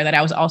was there. That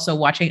I was also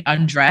watching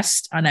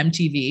Undressed on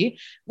MTV,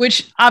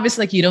 which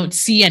obviously like you don't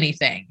see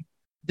anything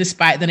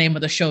despite the name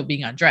of the show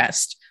being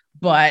Undressed,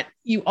 but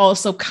you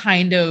also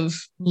kind of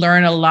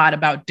learn a lot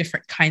about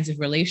different kinds of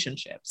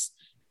relationships.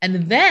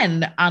 And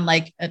then on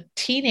like a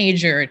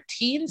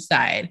teen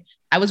side,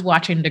 I was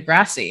watching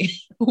Degrassi,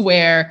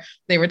 where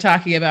they were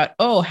talking about,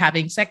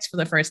 having sex for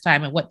the first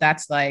time and what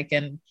that's like.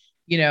 And,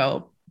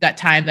 that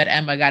time that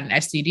Emma got an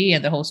STD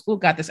and the whole school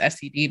got this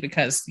STD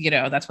because,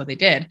 that's what they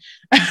did.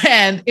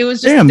 And it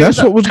was just, damn, that's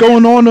what was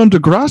going on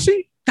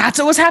Degrassi? That's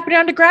what was happening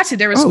on Degrassi.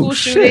 There were school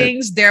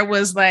shootings. There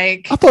was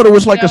like, I thought it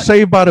was like a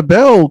Saved by the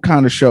Bell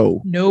kind of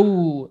show.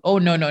 No. Oh,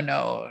 no.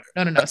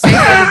 Saved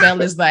by the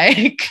Bell is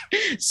like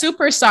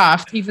super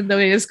soft, even though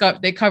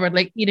they covered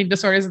like eating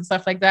disorders and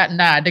stuff like that.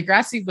 Nah,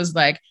 Degrassi was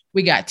like,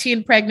 we got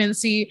teen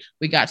pregnancy,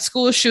 we got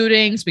school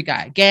shootings, we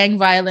got gang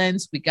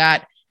violence, we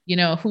got,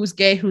 who's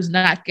gay, who's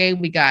not gay,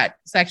 we got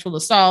sexual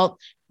assault,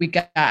 we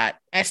got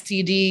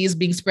STDs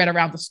being spread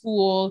around the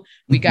school.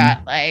 We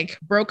got like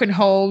broken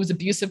homes,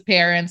 abusive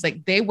parents.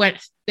 Like they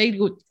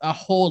do a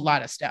whole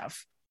lot of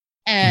stuff.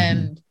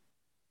 And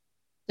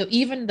so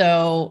even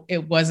though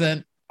it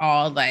wasn't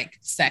all like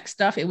sex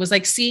stuff, it was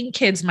like seeing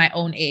kids my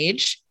own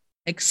age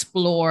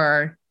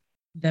explore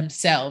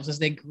themselves as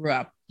they grew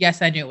up.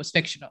 Yes, I knew it was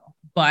fictional,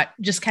 but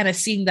just kind of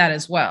seeing that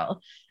as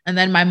well. And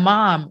then my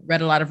mom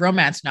read a lot of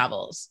romance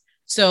novels.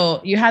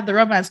 So you had the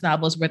romance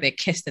novels where they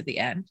kissed at the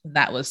end. And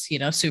that was,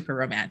 super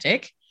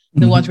romantic.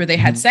 The ones where they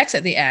had sex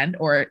at the end,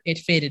 or it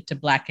faded to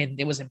black and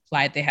it was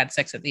implied they had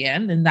sex at the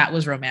end, and that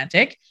was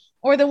romantic.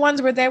 Or the ones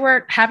where they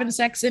were having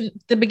sex in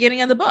the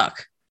beginning of the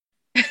book.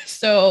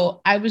 So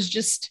I was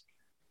just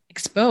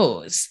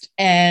exposed,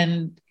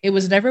 and it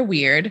was never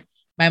weird.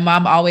 My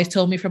mom always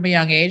told me from a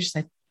young age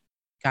that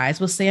guys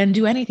will say and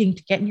do anything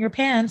to get in your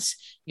pants.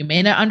 You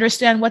may not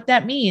understand what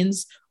that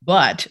means,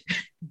 but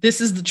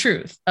this is the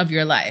truth of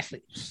your life.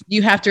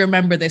 You have to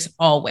remember this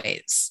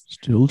always.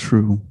 Still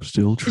true.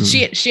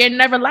 She had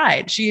never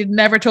lied. She had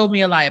never told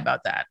me a lie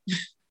about that.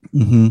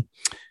 Mm-hmm.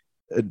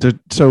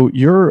 So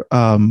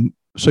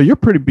you're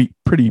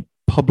pretty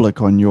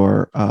public on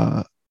your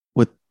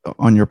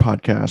on your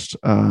podcast,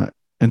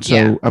 and so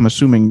yeah. I'm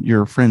assuming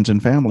your friends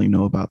and family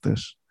know about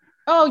this.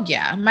 Oh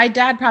yeah, my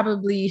dad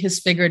probably has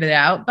figured it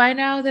out by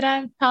now that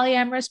I'm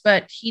polyamorous,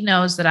 but he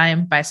knows that I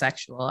am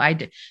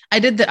bisexual. I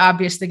did the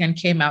obvious thing and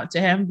came out to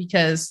him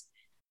because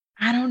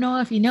I don't know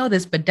if you know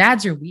this, but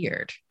dads are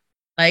weird.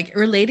 Like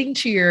relating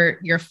to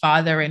your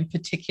father in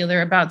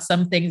particular about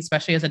some things,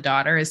 especially as a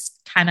daughter, is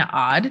kind of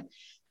odd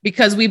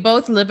because we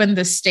both live in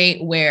this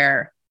state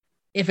where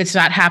if it's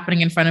not happening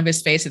in front of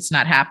his face, it's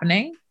not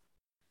happening.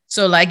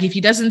 So like if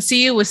he doesn't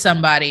see you with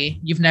somebody,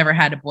 you've never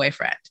had a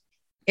boyfriend.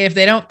 If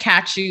they don't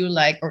catch you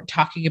or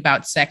talking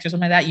about sex or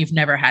something like that, you've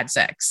never had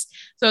sex.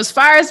 So as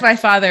far as my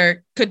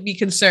father could be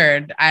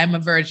concerned, I'm a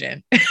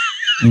virgin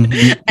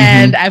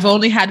and I've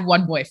only had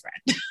one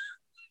boyfriend.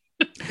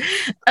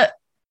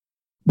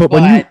 But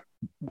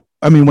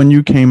when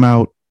you came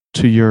out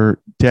to your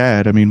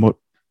dad, I mean, what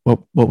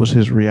was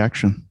his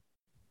reaction?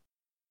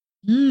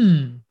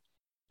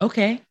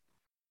 Okay.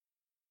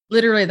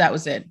 Literally, that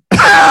was it.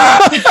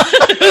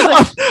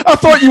 I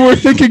thought you were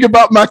thinking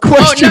about my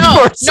question.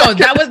 Oh, no,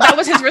 that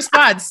was his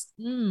response.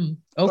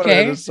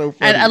 Okay. Oh, so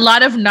and a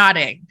lot of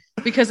nodding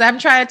because I'm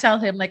trying to tell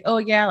him like, oh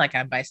yeah, like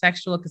I'm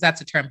bisexual because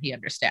that's a term he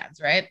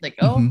understands, right? Like,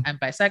 I'm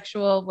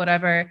bisexual,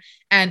 whatever.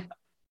 And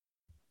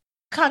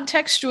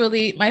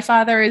contextually, my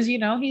father is,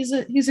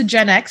 he's a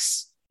Gen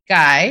X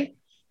guy.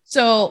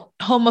 So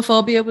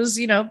homophobia was,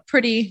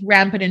 pretty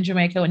rampant in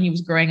Jamaica when he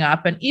was growing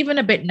up, and even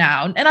a bit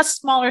now, in a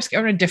smaller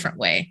scale, in a different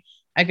way.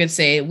 I could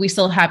say we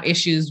still have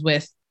issues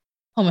with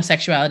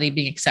homosexuality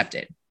being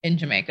accepted in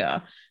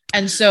Jamaica.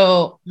 And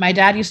so my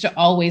dad used to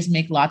always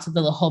make lots of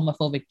little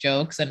homophobic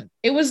jokes, and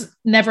it was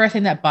never a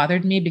thing that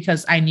bothered me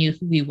because I knew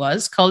who he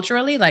was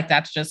culturally. Like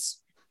that's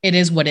just, it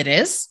is what it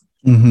is.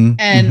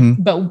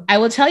 But I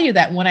will tell you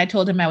that when I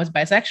told him I was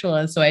bisexual,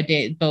 and so I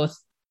dated both,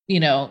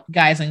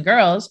 guys and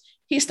girls,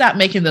 he stopped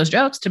making those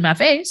jokes to my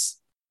face.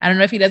 I don't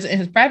know if he does it in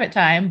his private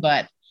time,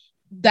 but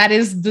that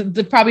is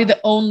the probably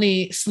the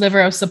only sliver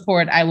of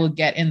support I will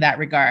get in that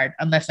regard,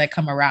 unless I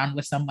come around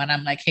with someone.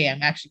 I'm like, hey,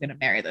 I'm actually going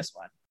to marry this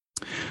one.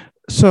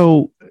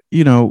 So,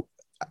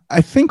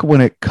 I think when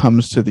it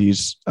comes to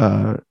these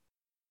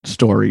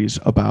stories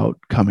about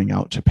coming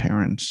out to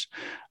parents,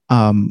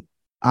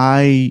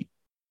 I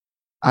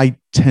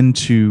tend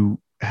to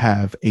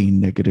have a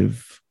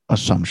negative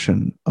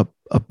assumption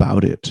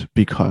about it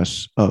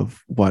because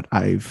of what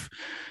I've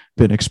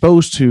been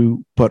exposed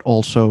to, but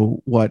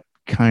also what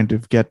kind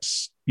of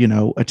gets,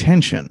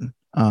 attention.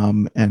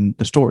 And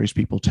the stories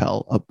people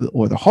tell,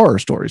 or the horror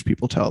stories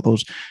people tell,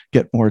 those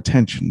get more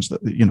attentions.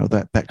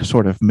 That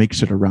sort of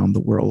makes it around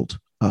the world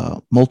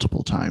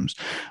multiple times.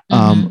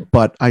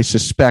 But I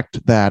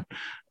suspect that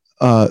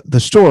the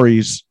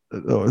stories,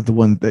 the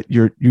one that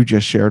you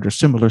just shared, are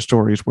similar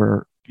stories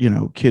where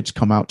kids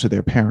come out to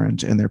their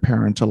parents, and their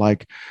parents are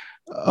like,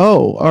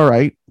 "Oh, all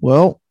right,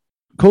 well,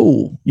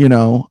 cool,"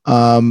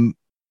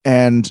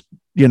 and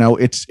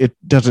it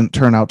doesn't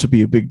turn out to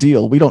be a big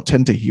deal. We don't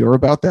tend to hear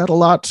about that a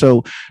lot.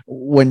 So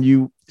when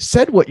you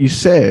said what you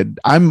said,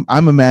 I'm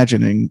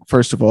imagining,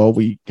 first of all,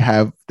 we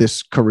have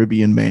this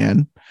Caribbean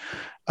man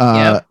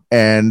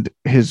and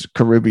his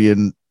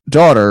Caribbean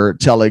daughter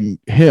telling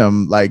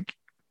him like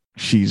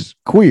she's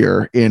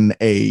queer in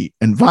a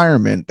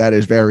environment that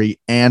is very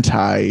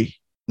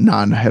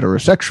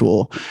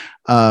non-heterosexual.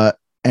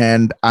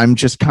 And I'm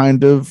just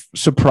kind of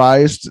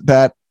surprised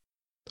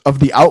of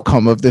the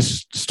outcome of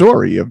this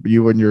story of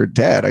you and your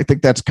dad. I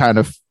think that's kind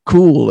of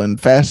cool and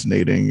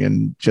fascinating,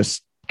 and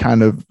just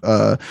kind of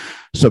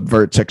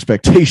subverts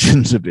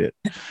expectations a bit.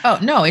 Oh,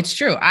 no, it's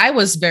true. I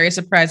was very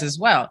surprised as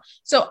well.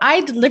 So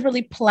I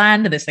deliberately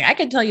planned this thing. I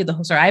can tell you the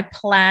whole story. I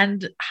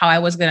planned how I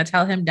was going to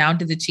tell him down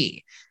to the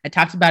T. I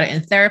talked about it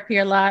in therapy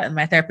a lot, and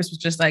my therapist was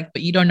just like,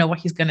 but you don't know what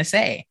he's going to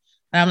say.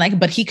 And I'm like,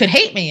 but he could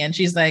hate me. And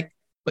she's like,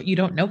 but you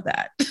don't know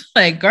that.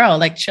 Like, girl,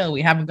 like, chill.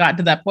 We haven't gotten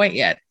to that point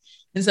yet.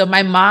 And so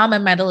my mom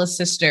and my little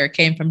sister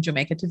came from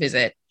Jamaica to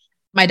visit.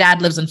 My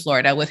dad lives in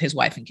Florida with his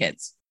wife and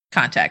kids.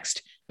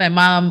 Context. My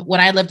mom, when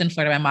I lived in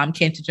Florida, my mom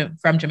came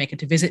from Jamaica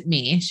to visit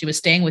me. She was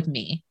staying with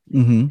me.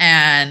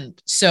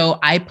 And so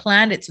I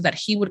planned it so that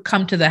he would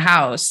come to the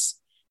house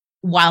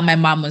while my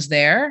mom was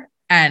there,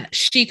 and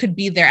she could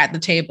be there at the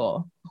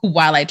table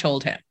while I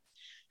told him.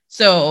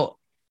 So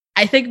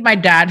I think my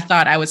dad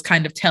thought I was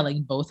kind of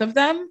telling both of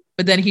them,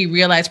 but then he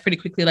realized pretty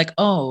quickly, like,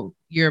 oh,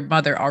 your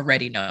mother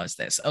already knows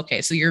this.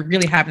 Okay, so you're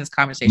really having this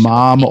conversation.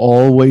 Mom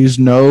always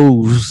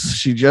knows.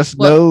 She just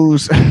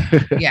knows.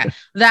 Yeah,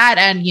 that,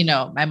 and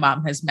my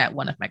mom has met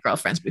one of my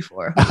girlfriends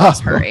before who was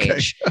her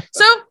age.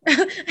 So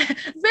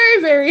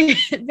very, very,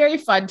 very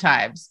fun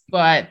times.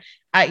 But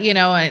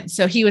and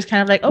so he was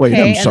kind of like, okay.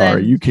 Wait, I'm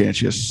sorry, you can't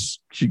just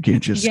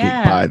skip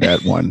by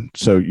that one.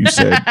 So you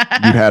said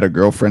you had a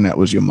girlfriend that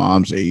was your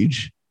mom's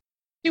age.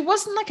 She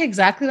wasn't like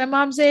exactly my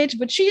mom's age,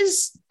 but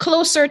she's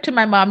closer to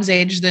my mom's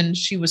age than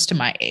she was to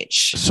my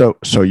age. So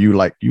you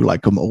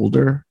like them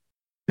older?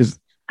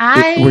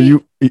 Were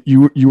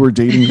you were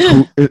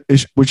dating?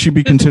 Would she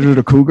be considered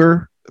a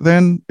cougar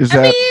then? Is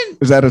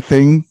that a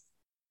thing?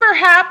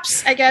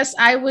 Perhaps. I guess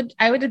I would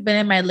have been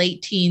in my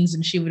late teens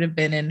and she would have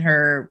been in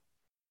her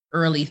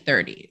early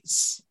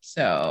 30s.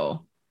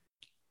 So.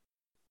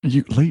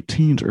 You late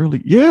teens,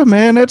 early, yeah,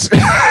 man. That's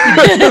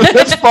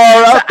that's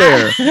far out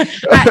there.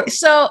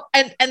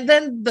 And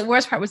then the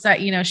worst part was that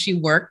she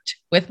worked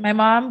with my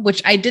mom,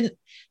 which I didn't.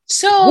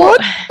 So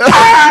what?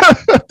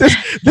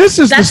 This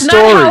is that's the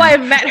story. not how I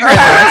met her.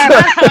 That's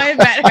not how I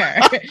met her.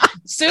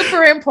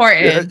 Super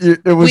important. Yeah,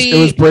 it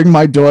was bring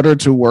my daughter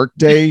to work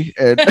day,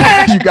 and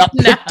you got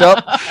picked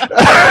up.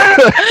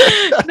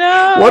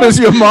 No. What does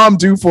your mom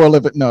do for a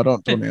living? No,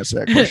 don't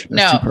answer that question.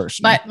 That's too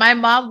personal. But my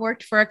mom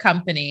worked for a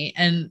company,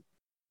 and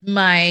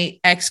my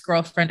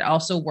ex-girlfriend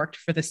also worked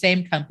for the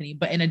same company,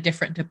 but in a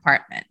different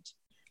department.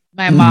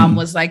 My mom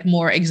was like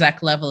more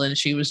exec level, and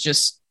she was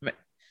just,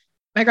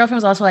 my girlfriend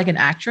was also like an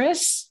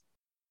actress.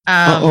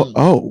 So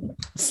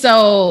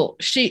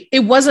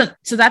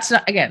that's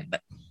not, again,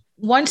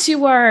 once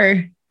you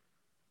are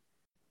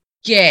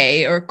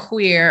gay or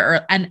queer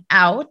or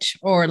out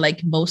or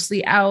like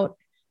mostly out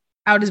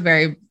is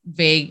very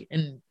vague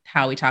in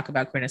how we talk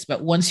about queerness,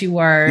 but once you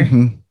are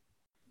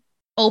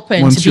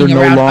open to being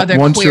around other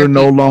once queer you're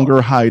no people.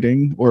 longer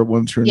hiding, or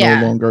once you're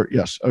no longer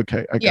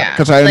okay, I got,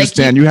 because I like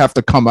understand you have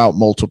to come out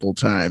multiple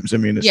times. I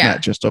mean, it's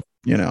not just a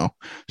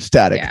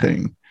static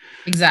thing.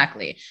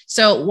 Exactly.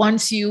 So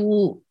once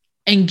you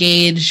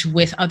engage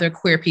with other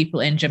queer people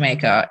in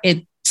Jamaica,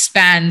 it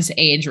spans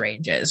age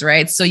ranges,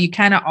 right? So you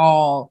kind of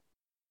all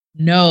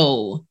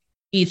know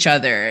each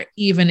other,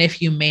 even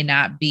if you may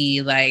not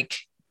be like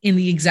in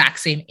the exact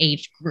same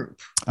age group.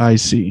 I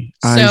see.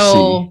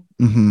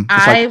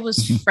 I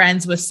was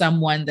friends with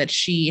someone that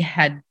she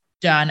had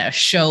done a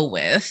show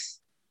with,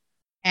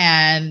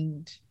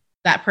 and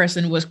that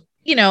person was,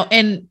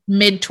 in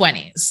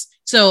mid-20s.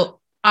 So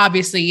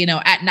obviously,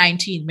 at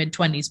 19,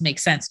 mid-20s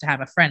makes sense to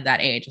have a friend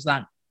that age,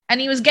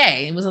 and he was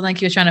gay. It wasn't like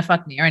he was trying to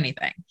fuck me or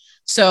anything.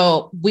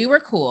 So we were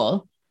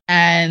cool.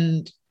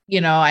 And,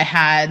 I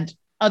had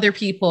other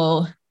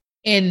people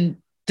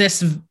in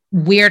this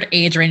weird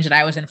age range that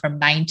I was in, from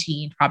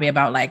 19, probably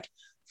about like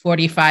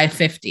 45,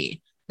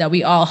 50, that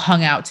we all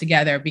hung out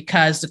together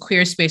because the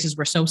queer spaces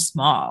were so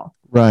small.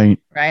 Right.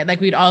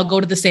 Like we'd all go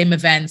to the same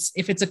events.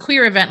 If it's a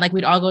queer event, like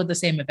we'd all go to the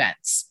same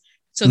events.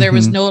 So there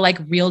was no like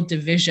real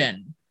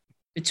division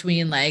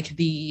between like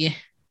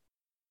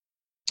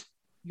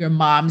your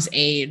mom's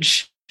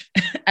age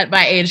at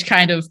my age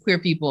kind of queer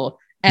people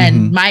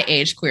and my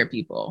age queer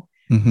people.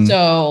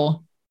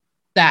 So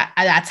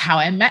that's how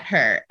I met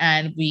her.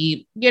 And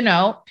we,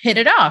 hit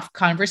it off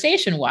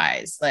conversation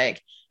wise.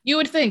 Like, you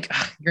would think,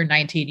 you're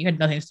 19, you had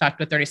nothing to talk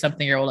to a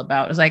 30-something-year-old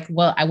about. It was like,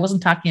 well, I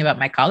wasn't talking about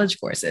my college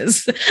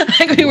courses.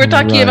 Like, we were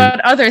talking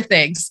about other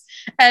things.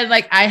 And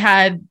like, I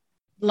had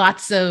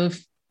lots of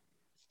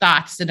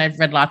thoughts and I've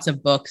read lots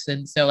of books.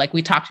 And so like,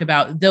 we talked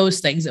about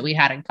those things that we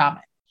had in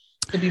common.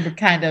 So we were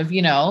kind of,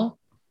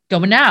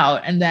 going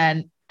out. And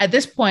then at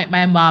this point,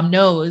 my mom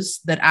knows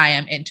that I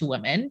am into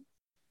women.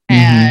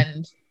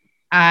 And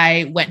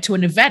I went to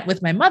an event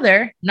with my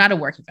mother, not a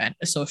work event,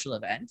 a social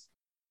event.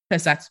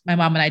 Because that's, my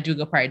mom and I do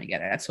go party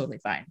together. That's totally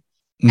fine.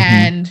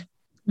 And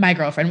my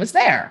girlfriend was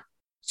there.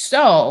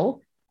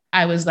 So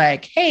I was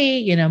like,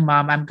 hey,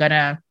 mom, I'm going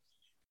to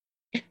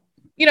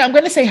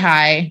say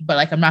hi, but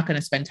like, I'm not going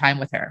to spend time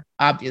with her,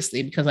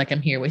 obviously, because like,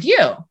 I'm here with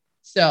you.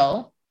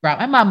 So brought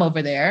my mom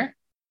over there.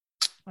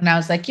 And I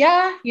was like,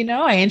 yeah,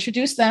 I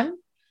introduced them.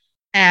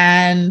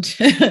 And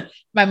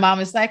my mom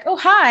is like, oh,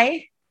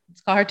 hi.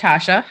 Let's call her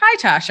Tasha. Hi,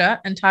 Tasha.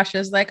 And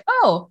Tasha's like,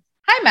 oh,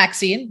 hi,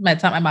 Maxine.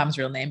 That's not my mom's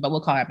real name, but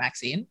we'll call her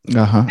Maxine. I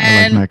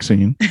like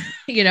Maxine.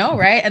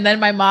 Right? And then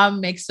my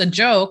mom makes a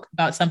joke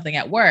about something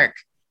at work.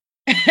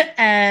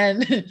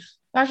 And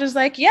Tasha's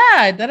like,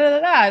 yeah, da da da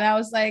da. And I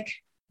was like,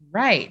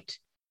 right.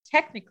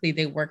 Technically,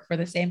 they work for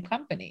the same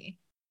company.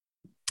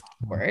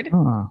 Word.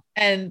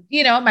 And,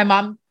 my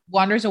mom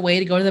wanders away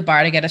to go to the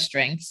bar to get us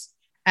drinks.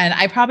 And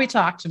I probably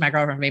talked to my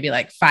girlfriend maybe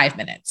like 5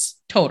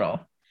 minutes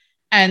total.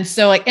 And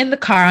so like in the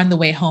car on the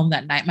way home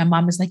that night, my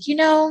mom was like,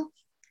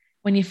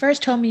 when you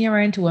first told me you were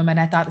into women,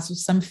 I thought this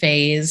was some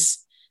phase.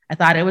 I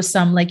thought it was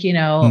some like,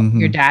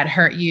 your dad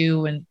hurt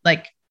you and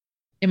like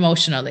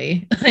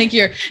emotionally, like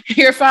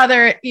your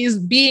father is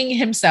being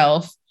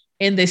himself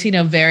in this,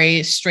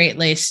 very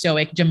straight-laced,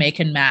 stoic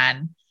Jamaican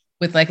man.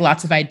 with like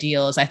lots of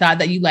ideals. I thought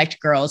that you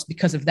liked girls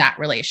because of that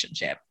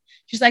relationship.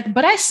 She's like,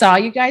 but I saw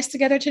you guys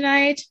together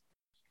tonight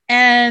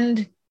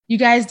and you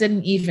guys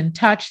didn't even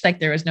touch. Like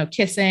there was no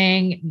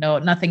kissing,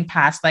 nothing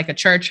past like a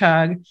church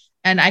hug.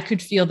 And I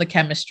could feel the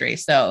chemistry.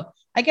 So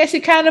I guess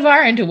you kind of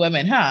are into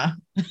women, huh?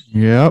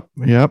 Yep.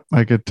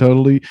 I could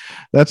totally.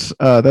 That's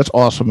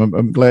awesome.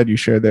 I'm glad you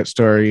shared that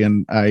story.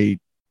 And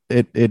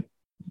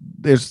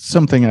there's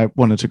something I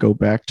wanted to go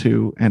back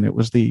to, and it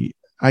was the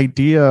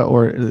idea,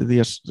 or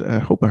I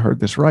hope I heard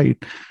this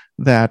right,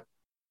 that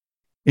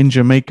in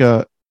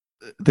Jamaica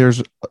there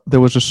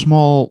was a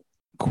small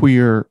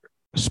queer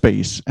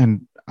space,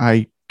 and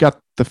I got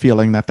the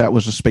feeling that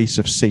was a space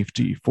of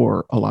safety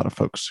for a lot of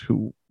folks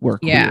who were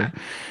queer. Yeah.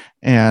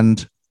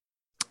 And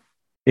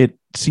it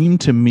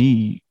seemed to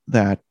me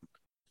that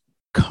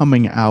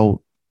coming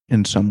out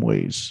in some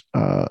ways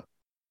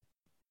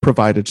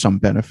provided some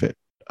benefit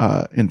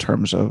in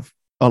terms of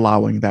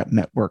allowing that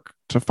network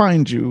to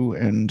find you,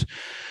 and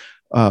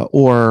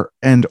or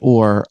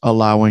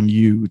allowing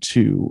you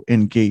to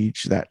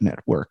engage that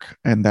network,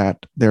 and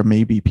that there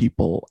may be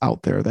people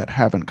out there that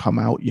haven't come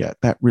out yet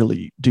that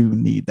really do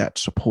need that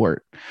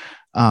support.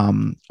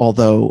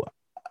 Although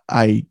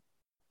I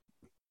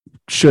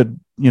should,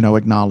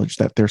 acknowledge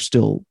that there's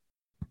still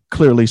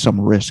clearly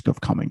some risk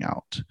of coming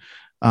out.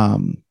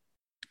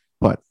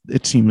 But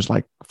it seems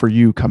like for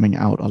you, coming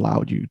out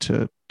allowed you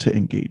to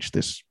engage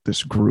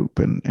this group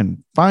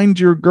and find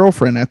your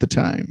girlfriend at the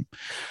time.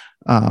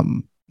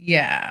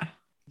 Yeah.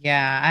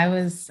 I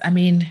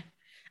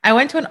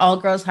went to an all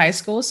girls high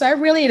school, so I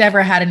really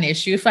never had an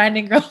issue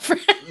finding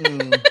girlfriends.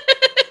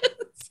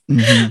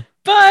 Mm-hmm.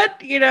 But,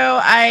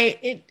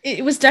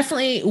 it was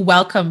definitely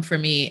welcome for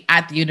me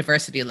at the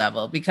university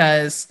level,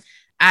 because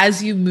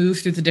as you move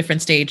through the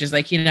different stages,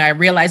 I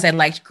realized I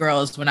liked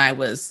girls when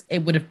it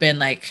would have been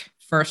like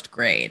first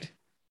grade.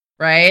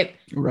 Right.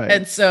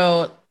 And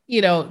so,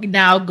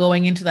 now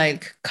going into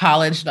like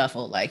college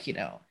level,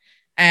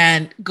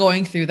 and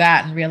going through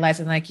that and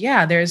realizing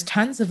there's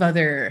tons of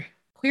other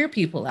queer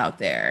people out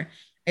there.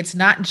 It's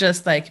not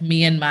just like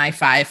me and my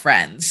 5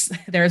 friends.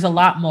 There's a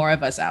lot more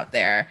of us out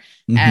there.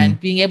 Mm-hmm. And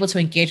being able to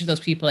engage with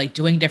those people, like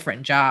doing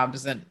different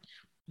jobs and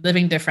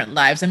living different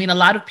lives. I mean, a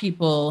lot of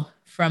people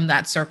from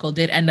that circle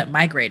did end up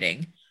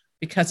migrating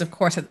because, of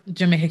course,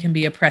 Jamaica can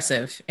be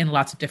oppressive in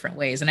lots of different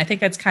ways. And I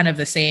think that's kind of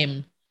the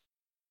same,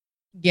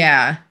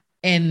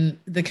 in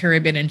the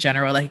Caribbean in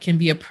general. Like, it can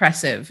be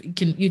oppressive.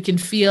 You can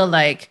feel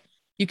like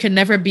you can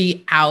never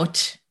be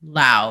out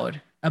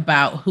loud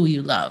about who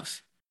you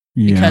love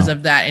because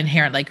of that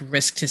inherent like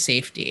risk to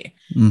safety.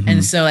 Mm-hmm.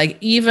 And so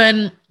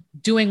even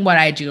doing what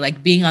I do,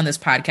 being on this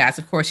podcast,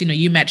 of course,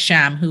 you met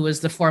Sham, who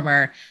was the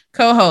former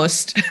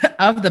co-host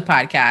of the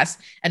podcast.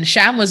 And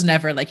Sham was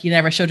never he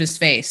never showed his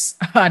face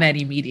on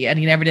any media, and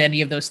he never did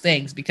any of those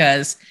things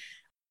because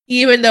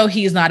even though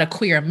he's not a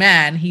queer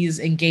man, he's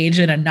engaged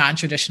in a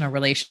non-traditional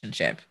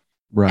relationship.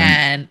 Right.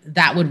 And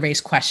that would raise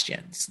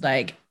questions,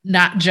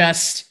 not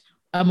just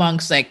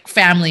amongst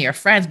family or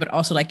friends, but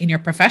also in your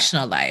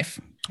professional life.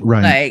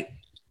 Right.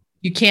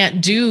 You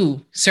can't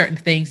do certain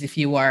things if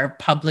you are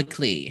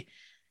publicly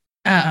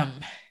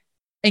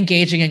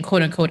engaging in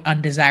quote unquote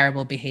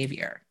undesirable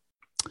behavior.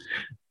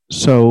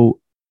 So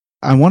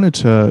I wanted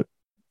to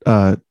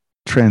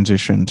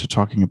transition to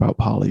talking about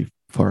poly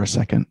for a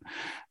second,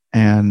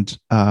 and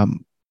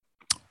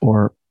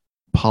or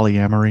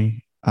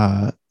polyamory.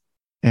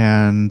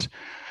 And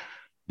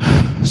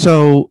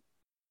so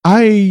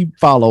I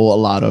follow a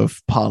lot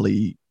of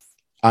poly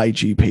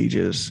IG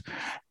pages.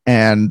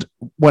 And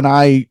when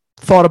I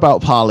thought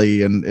about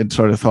poly and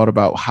sort of thought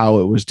about how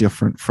it was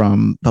different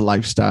from the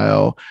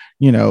lifestyle,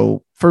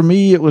 for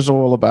me, it was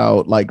all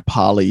about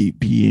poly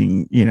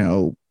being,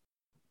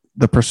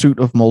 the pursuit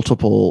of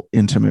multiple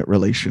intimate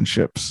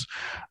relationships.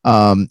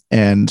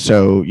 And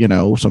so,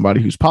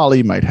 somebody who's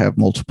poly might have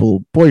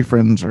multiple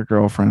boyfriends or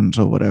girlfriends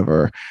or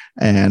whatever.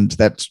 And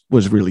that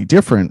was really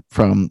different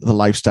from the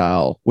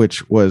lifestyle,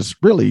 which was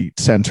really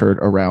centered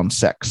around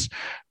sex.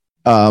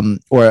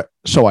 Or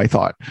so I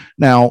thought.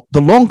 Now,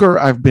 the longer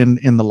I've been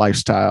in the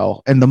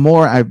lifestyle and the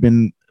more I've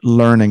been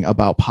learning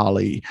about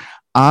poly,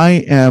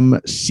 I am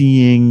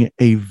seeing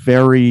a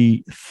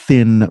very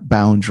thin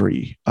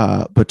boundary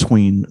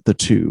between the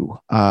two,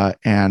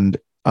 and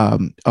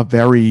a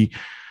very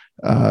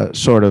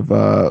sort of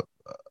a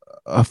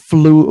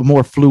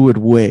more fluid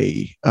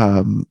way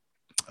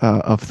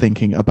of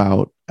thinking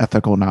about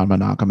ethical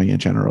non-monogamy in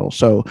general.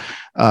 So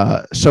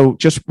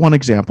just one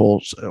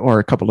example, or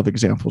a couple of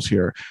examples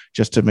here,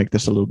 just to make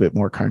this a little bit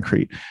more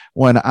concrete.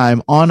 When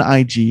I'm on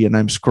IG and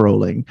I'm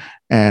scrolling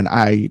and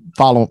I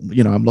follow,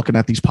 I'm looking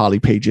at these poly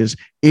pages,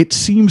 it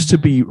seems to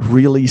be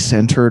really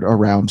centered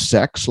around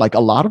sex.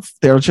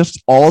 There are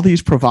just all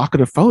these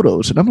provocative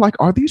photos. And I'm like,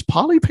 are these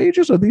poly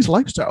pages or these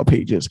lifestyle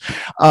pages?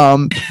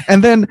 And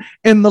then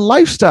in the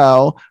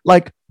lifestyle,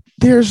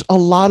 there's a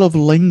lot of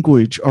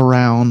language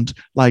around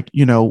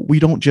we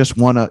just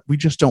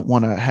don't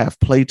want to have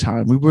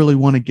playtime. We really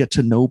want to get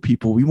to know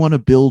people. We want to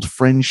build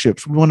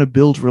friendships. We want to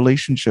build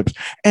relationships,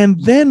 and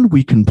then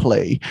we can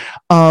play.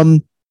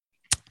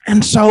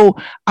 And so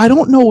I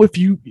don't know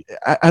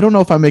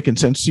if I'm making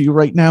sense to you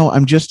right now.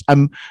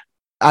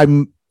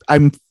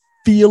 I'm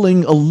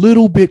feeling a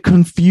little bit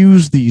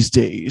confused these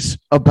days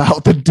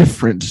about the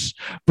difference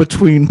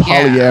between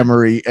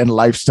polyamory and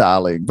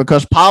lifestyling,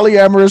 because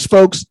polyamorous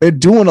folks, they're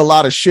doing a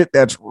lot of shit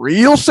that's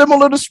real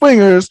similar to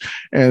swingers,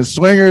 and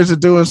swingers are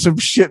doing some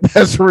shit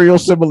that's real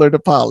similar to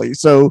poly.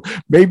 So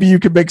maybe you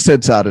can make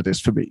sense out of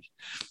this for me.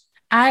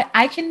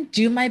 I can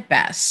do my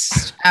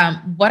best.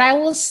 What I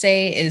will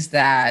say is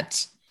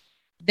that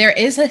there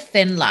is a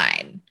thin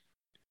line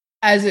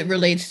as it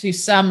relates to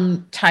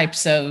some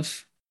types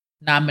of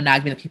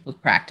non-monogamy that people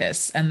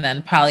practice, and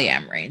then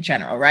polyamory in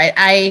general, right?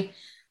 I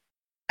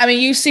mean,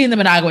 you've seen the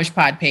Monogamish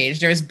Pod page.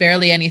 There's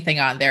barely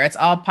anything on there. It's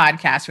all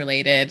podcast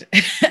related.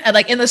 And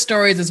like in the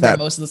stories is where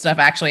most of the stuff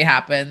actually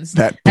happens.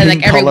 That and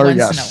like every color,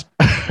 once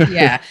in a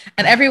yeah.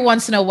 And every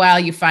once in a while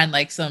you find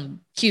like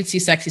some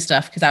cutesy, sexy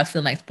stuff, because I was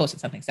feeling like posting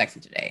something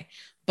sexy today.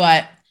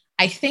 But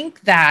I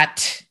think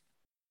that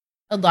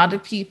a lot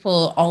of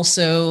people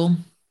also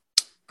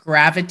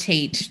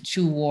gravitate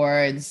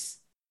towards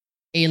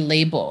a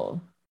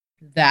label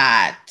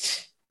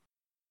that,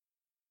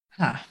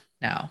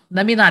 no,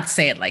 let me not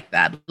say it like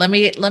that. Let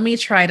me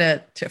try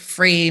to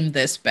frame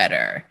this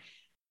better.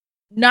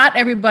 Not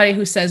everybody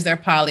who says they're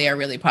poly are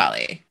really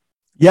poly.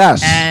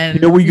 Yes, and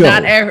here we go.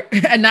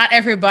 Not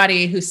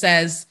everybody who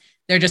says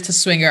they're just a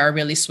swinger are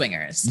really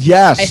swingers.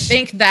 Yes, I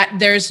think that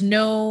there's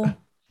no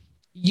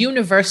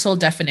universal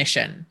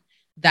definition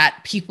that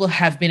people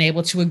have been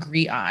able to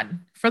agree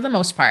on, for the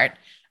most part,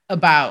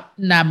 about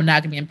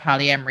non-monogamy and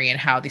polyamory and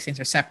how these things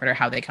are separate or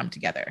how they come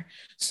together.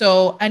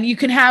 So, and you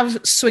can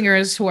have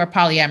swingers who are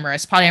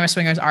polyamorous. Polyamorous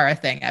swingers are a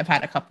thing. I've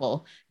had a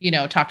couple,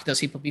 talk to those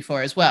people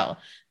before as well.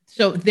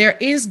 So there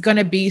is going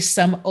to be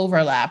some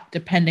overlap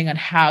depending on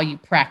how you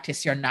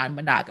practice your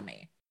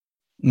non-monogamy.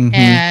 Mm-hmm.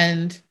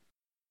 And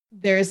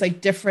there's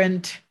like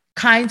different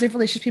kinds of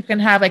relationships people can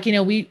have. Like,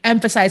 we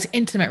emphasize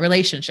intimate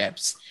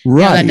relationships.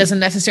 Right. That doesn't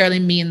necessarily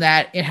mean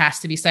that it has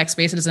to be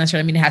sex-based. It doesn't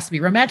necessarily mean it has to be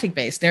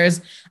romantic-based.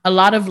 There's a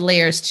lot of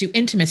layers to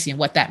intimacy and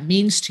what that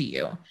means to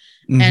you.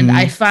 Mm-hmm. And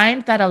I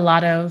find that a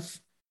lot of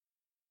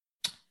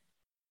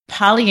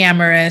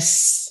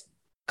polyamorous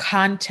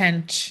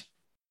content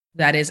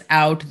that is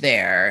out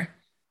there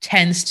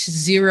tends to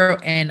zero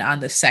in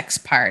on the sex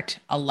part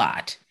a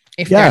lot.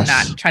 If they're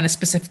not trying to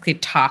specifically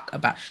talk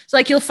about. So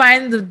like you'll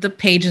find the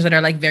pages that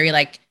are like very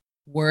like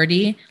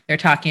wordy. They're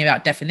talking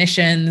about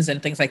definitions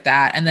and things like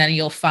that. And then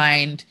you'll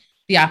find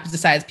the opposite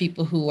side,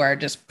 people who are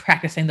just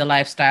practicing the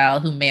lifestyle,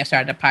 who may have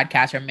started a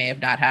podcast or may have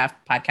not have.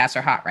 Podcasts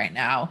are hot right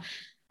now.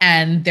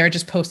 And they're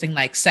just posting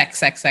like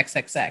sex. And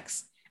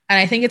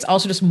I think it's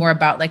also just more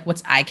about like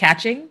what's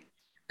eye-catching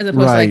as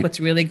opposed to like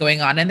what's really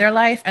going on in their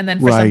life. And then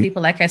for some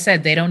people, like I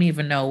said, they don't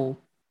even know.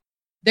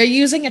 They're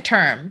using a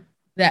term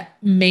that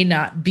may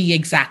not be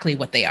exactly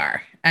what they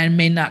are and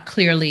may not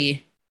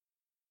clearly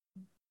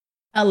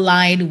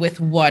align with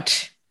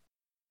what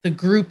the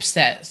group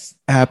says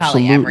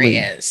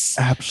polyamory is.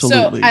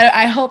 Absolutely. So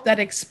I hope that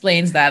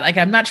explains that. Like,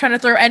 I'm not trying to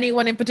throw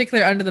anyone in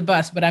particular under the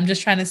bus, but I'm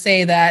just trying to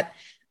say that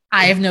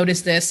I have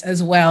noticed this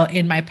as well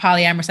in my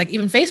polyamorous, like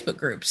even Facebook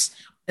groups.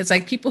 It's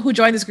like people who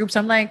join these groups,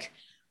 I'm like,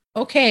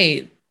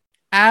 okay,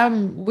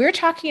 we're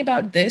talking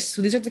about this.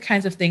 So these are the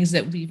kinds of things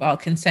that we've all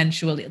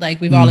consensually,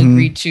 like we've all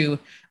agreed to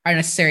are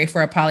necessary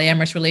for a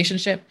polyamorous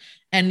relationship.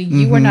 And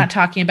you were not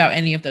talking about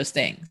any of those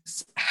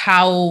things.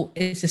 How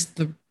is this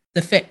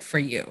the fit for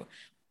you?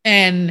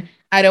 And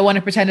I don't want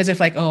to pretend as if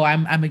like, oh,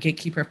 I'm a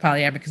gatekeeper of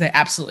polyamory, because I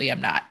absolutely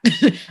am not.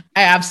 I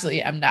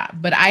absolutely am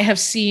not. But I have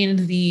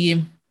seen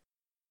the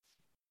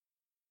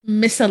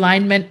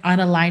misalignment,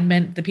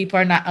 unalignment. The people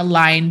are not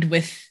aligned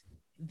with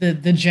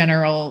the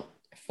general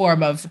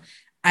form of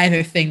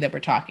either thing that we're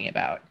talking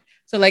about.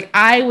 So like,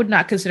 I would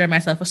not consider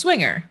myself a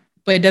swinger,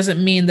 but it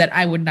doesn't mean that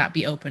I would not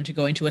be open to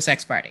going to a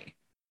sex party.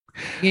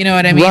 You know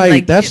what I mean? Right.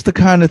 Like, that's the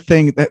kind of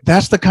thing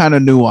that's the kind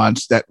of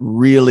nuance that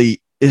really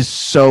is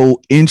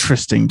so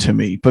interesting to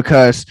me,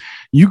 because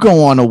you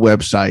go on a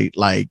website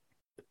like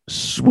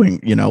Swing,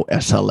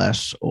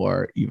 SLS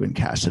or even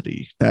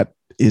Cassidy, that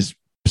is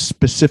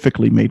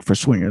specifically made for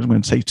swingers. I'm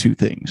going to say two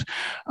things.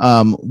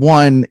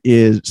 One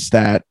is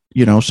that,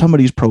 some of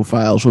these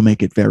profiles will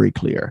make it very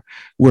clear.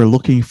 We're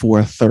looking for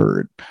a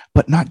third,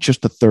 but not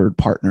just a third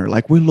partner.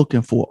 Like, we're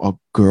looking for a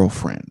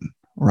girlfriend,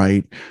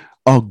 right?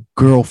 A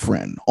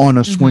girlfriend on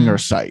a swinger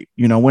site.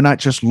 We're not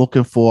just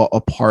looking for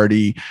a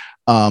party.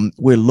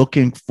 We're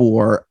looking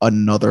for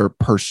another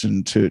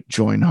person to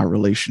join our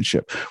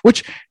relationship,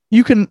 which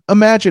you can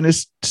imagine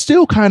is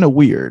still kind of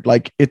weird.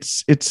 Like,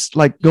 it's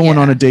like going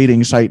on a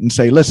dating site and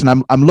say, listen,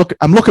 I'm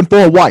looking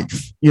for a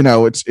wife.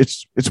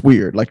 It's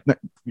weird. Like,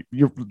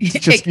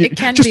 it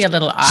can be a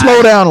little odd.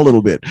 Slow down a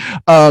little bit.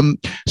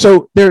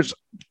 So there's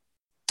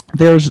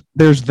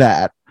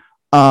that.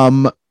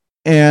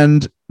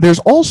 And there's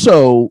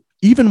also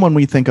even when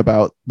we think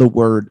about the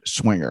word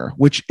swinger,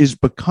 which is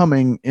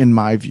becoming, in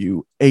my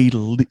view, a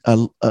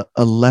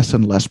less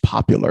and less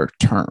popular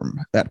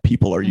term that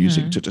people are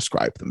using to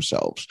describe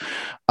themselves,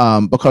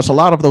 because a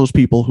lot of those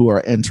people who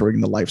are entering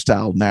the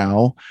lifestyle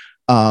now,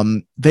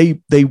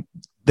 they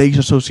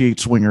associate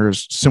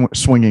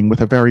swinging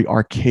with a very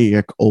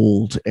archaic,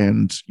 old,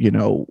 and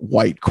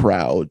white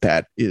crowd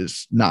that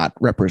is not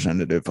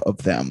representative of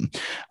them,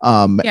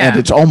 and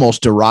it's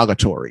almost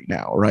derogatory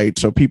now, right?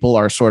 So people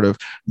are sort of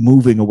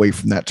moving away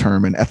from that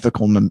term, and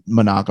ethical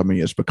monogamy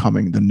is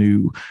becoming the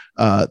new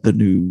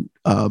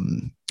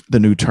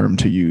term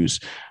to use.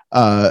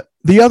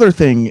 The other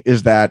thing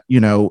is that,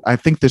 I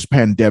think this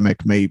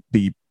pandemic may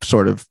be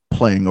sort of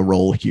playing a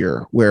role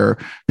here, where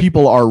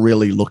people are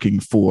really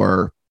looking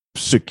for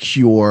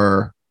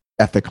secure,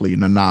 ethically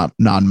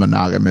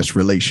non-monogamous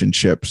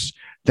relationships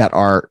that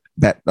are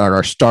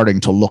starting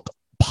to look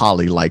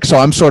poly-like. So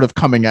I'm sort of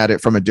coming at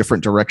it from a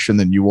different direction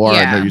than you are.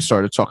 I know you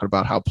started talking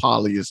about how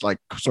poly is like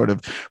sort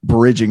of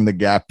bridging the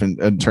gap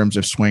in terms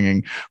of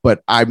swinging,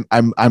 but I'm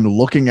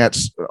looking at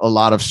a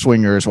lot of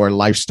swingers or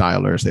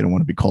lifestylers. They don't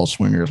want to be called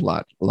swingers a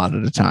lot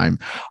of the time,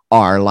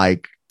 are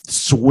like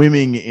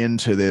swimming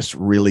into this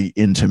really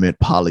intimate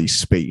poly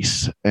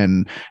space.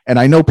 And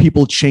I know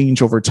people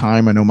change over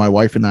time. I know my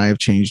wife and I have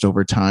changed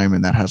over time,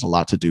 and that has a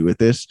lot to do with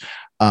this.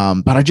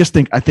 But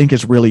I think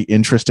it's really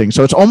interesting.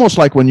 So it's almost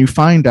like when you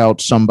find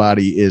out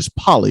somebody is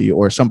poly,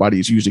 or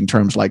somebody's using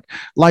terms like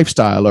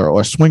lifestyle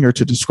or swinger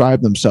to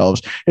describe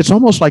themselves, it's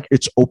almost like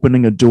it's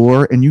opening a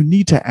door, and you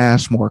need to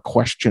ask more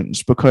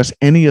questions, because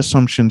any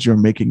assumptions you're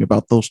making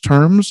about those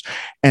terms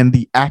and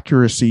the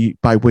accuracy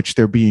by which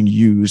they're being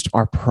used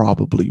are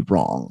probably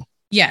wrong.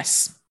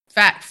 Yes.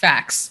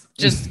 Facts.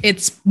 Just,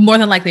 it's more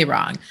than likely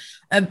wrong.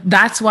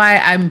 That's why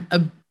I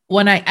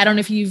don't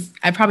know if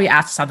I probably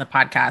asked this on the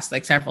podcast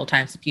like several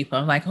times to people.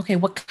 I'm like, okay,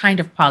 what kind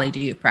of poly do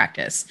you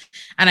practice?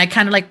 And I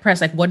kind of like press,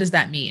 like, what does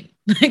that mean?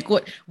 Like,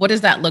 what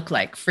does that look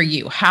like for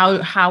you? How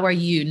are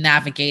you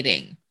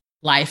navigating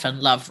life and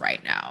love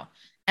right now?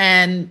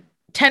 And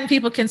 10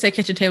 people can say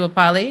kitchen table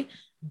poly,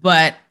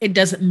 but it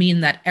doesn't mean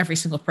that every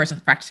single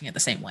person's practicing it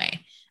the same way.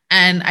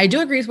 And I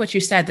do agree with what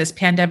you said. This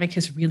pandemic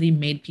has really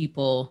made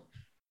people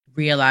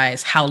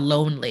realize how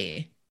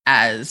lonely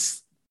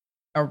as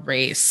a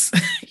race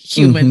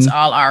humans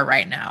all are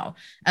right now.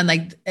 And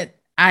like,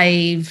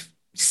 I've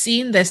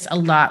seen this a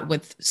lot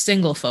with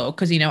single folk,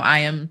 because I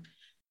am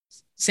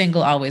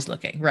single, always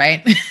looking,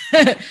 right?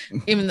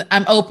 Even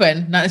I'm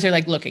open, not necessarily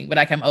like looking, but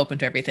like I'm open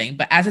to everything.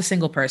 But as a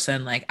single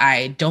person, like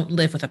I don't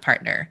live with a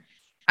partner,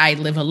 I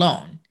live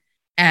alone.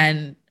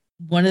 And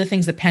one of the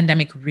things the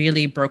pandemic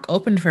really broke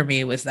open for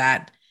me was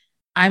that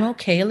I'm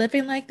okay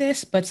living like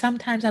this, but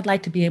sometimes I'd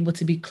like to be able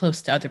to be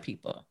close to other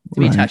people, to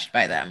be touched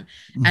by them.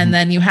 And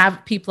then you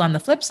have people on the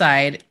flip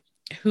side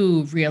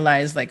who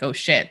realize like, oh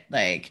shit,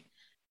 like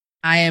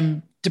I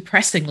am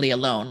depressingly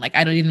alone. Like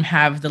I don't even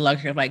have the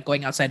luxury of like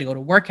going outside to go to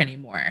work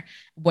anymore.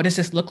 What does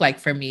this look like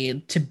for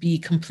me to be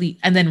complete?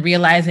 And then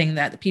realizing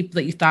that the people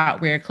that you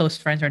thought were your close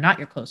friends are not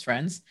your close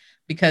friends,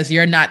 because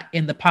you're not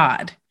in the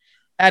pod.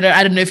 I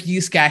don't know if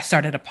you guys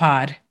started a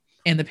pod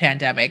in the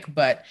pandemic,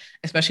 but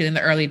especially in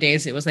the early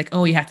days, it was like,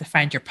 oh, you have to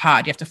find your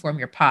pod. You have to form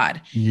your pod.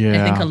 Yeah. And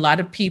I think a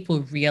lot of people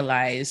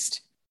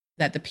realized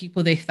that the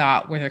people they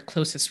thought were their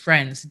closest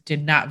friends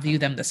did not view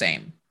them the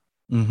same.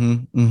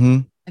 And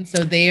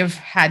so they've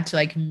had to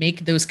like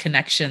make those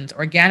connections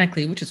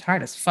organically, which is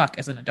hard as fuck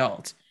as an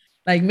adult.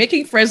 Like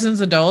making friends as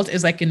an adult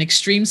is like an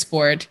extreme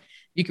sport.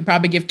 You could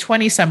probably give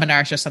 20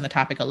 seminars just on the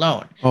topic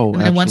alone. And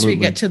then once we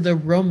get to the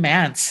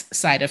romance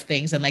side of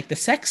things and like the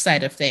sex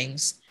side of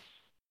things,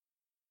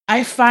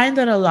 I find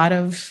that a lot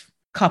of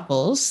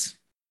couples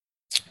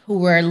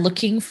who are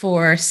looking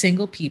for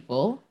single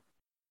people,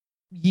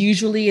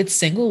 usually it's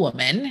single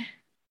women,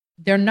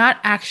 they're not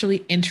actually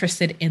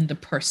interested in the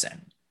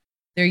person.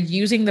 They're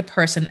using the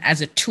person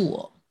as a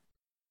tool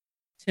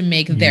to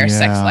make their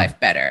sex life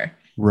better.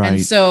 Right.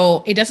 And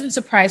so it doesn't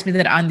surprise me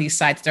that on these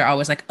sites, they're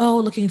always like, oh,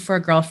 looking for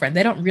a girlfriend.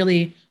 They don't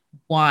really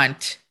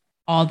want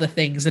all the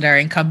things that are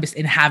encompassed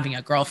in having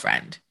a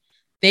girlfriend.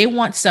 They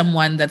want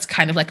someone that's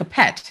kind of like a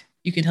pet.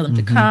 You can tell them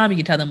to come, you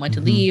can tell them when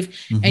to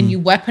leave, and you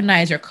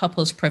weaponize your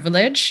couple's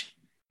privilege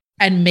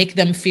and make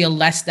them feel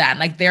less than.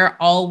 Like they're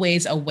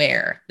always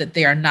aware that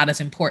they are not as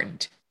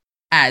important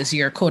as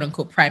your quote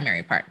unquote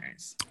primary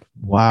partners.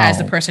 Wow. As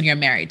the person you're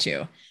married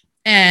to.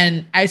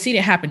 And I've seen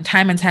it happen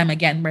time and time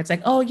again, where it's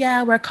like, oh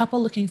yeah, we're a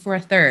couple looking for a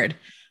third.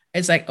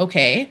 It's like,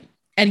 okay.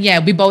 And yeah,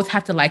 we both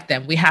have to like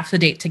them. We have to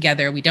date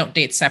together. We don't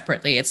date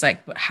separately. It's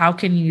like, how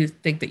can you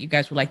think that you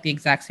guys will like the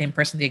exact same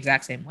person the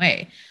exact same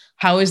way?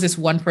 How is this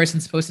one person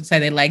supposed to say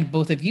they like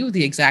both of you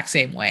the exact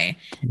same way?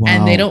 Wow.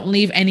 And they don't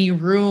leave any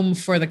room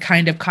for the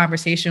kind of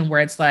conversation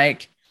where it's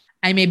like,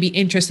 I may be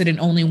interested in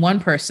only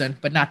one person,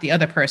 but not the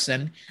other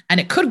person.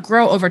 And it could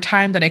grow over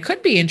time that I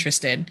could be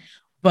interested,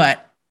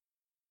 but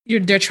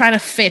they're trying to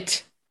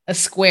fit a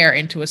square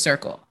into a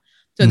circle.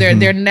 So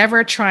they're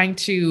never trying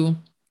to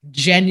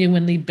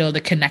genuinely build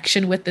a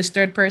connection with this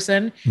third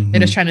person.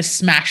 They're just trying to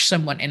smash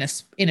someone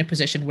in a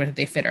position whether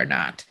they fit or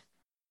not.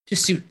 to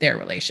suit their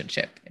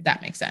relationship, if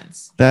that makes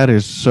sense.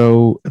 That's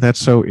so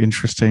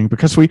interesting,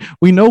 because we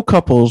know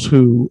couples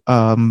who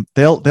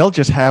they'll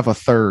just have a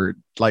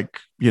third, like,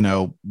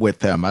 with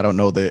them. I don't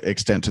know the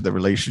extent of the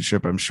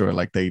relationship. I'm sure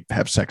like they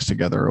have sex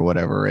together or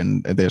whatever,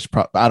 and there's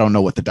I don't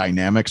know what the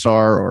dynamics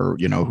are, or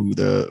who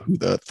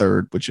the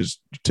third, which is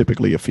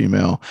typically a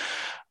female,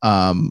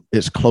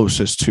 is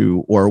closest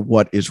to, or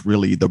what is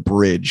really the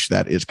bridge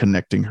that is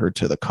connecting her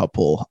to the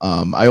couple.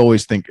 I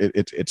always think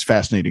it's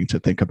fascinating to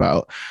think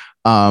about.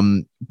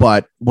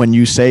 But when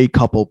you say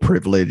couple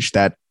privilege,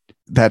 that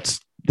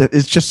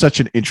is just such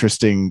an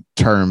interesting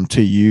term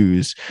to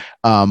use.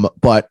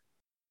 But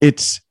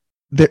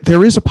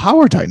there is a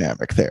power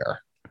dynamic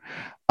there.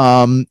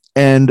 And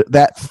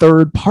that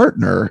third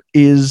partner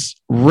is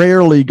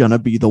rarely going to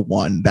be the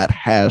one that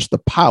has the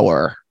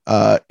power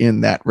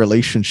in that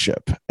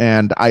relationship.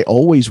 And I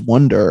always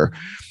wonder,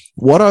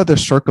 what are the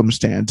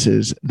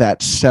circumstances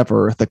that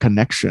sever the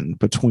connection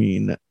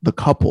between the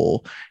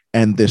couple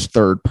and this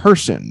third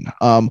person?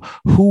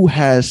 Who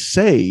has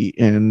say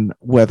in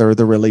whether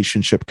the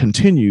relationship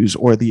continues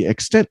or the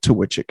extent to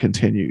which it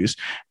continues?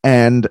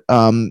 And,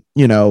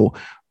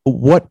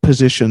 what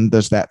position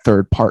does that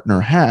third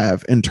partner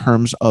have in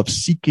terms of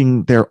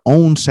seeking their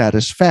own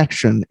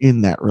satisfaction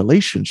in that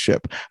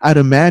relationship? I'd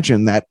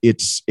imagine that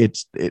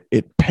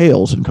it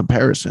pales in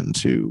comparison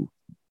to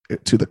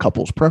the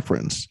couple's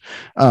preference.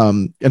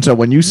 And so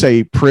when you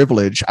say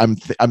privilege, I'm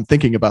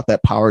thinking about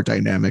that power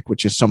dynamic,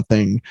 which is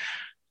something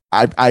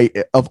I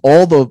of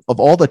all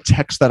the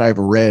texts that I've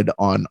read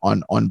on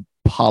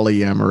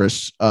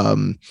polyamorous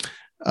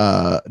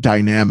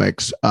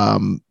dynamics,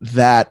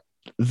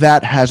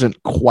 that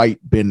hasn't quite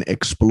been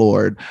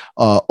explored,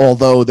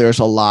 although there's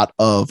a lot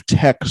of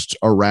text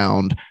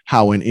around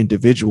how an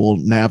individual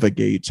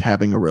navigates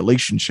having a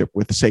relationship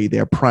with, say,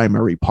 their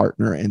primary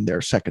partner and their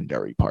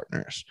secondary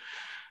partners.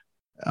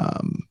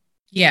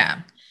 Yeah,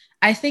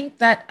 I think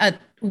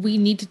that we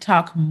need to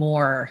talk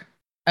more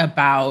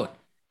about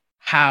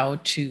how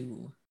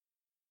to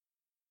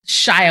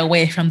shy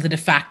away from the de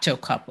facto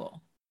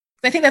couple.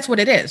 I think that's what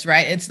it is,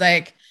 right? It's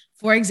like,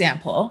 for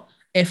example,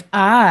 if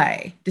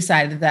I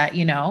decided that,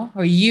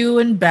 or you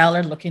and Belle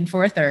are looking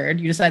for a third,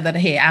 you decide that,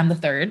 hey, I'm the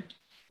third,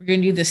 we're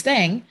going to do this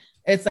thing.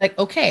 It's like,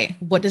 okay,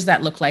 what does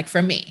that look like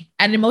for me?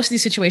 And in most of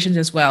these situations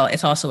as well,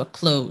 it's also a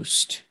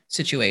closed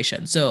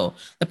situation. So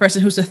the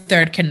person who's the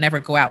third can never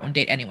go out and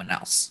date anyone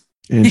else.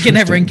 They can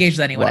never engage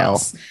with anyone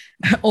else.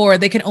 Or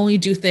they can only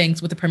do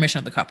things with the permission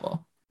of the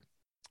couple.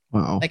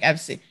 Wow. Like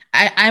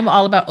I'm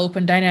all about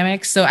open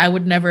dynamics. So I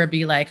would never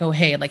be like, oh,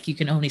 hey, like you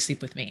can only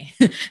sleep with me.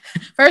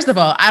 First of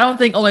all, I don't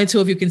think only two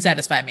of you can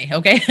satisfy me.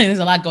 Okay. There's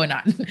a lot going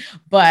on,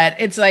 but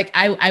it's like,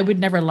 I would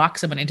never lock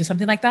someone into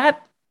something like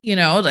that.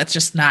 That's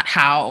just not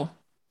how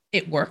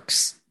it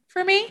works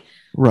for me.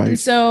 Right. And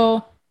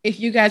so if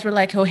you guys were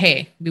like, oh,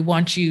 hey, we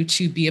want you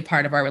to be a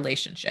part of our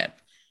relationship,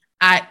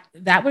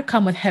 that would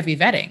come with heavy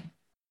vetting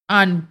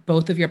on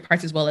both of your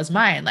parts as well as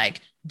mine.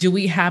 Like, do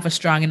we have a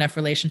strong enough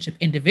relationship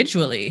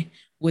individually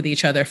with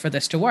each other for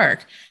this to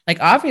work? Like,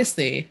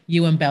 obviously,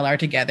 you and Belle are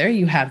together.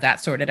 You have that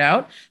sorted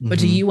out. But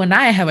do you and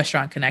I have a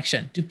strong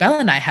connection? Do Belle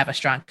and I have a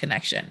strong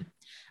connection?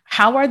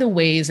 How are the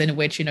ways in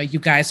which, you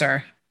guys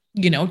are,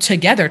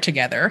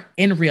 together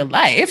in real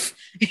life,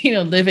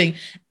 living?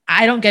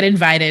 I don't get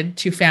invited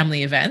to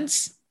family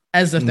events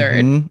as the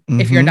third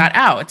if you're not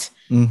out.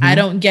 I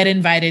don't get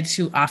invited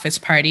to office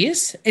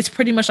parties. It's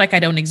pretty much like I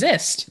don't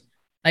exist.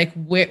 Like,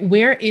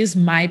 where is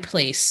my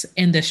place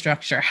in this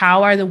structure?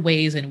 How are the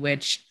ways in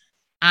which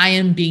I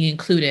am being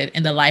included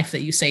in the life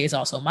that you say is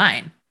also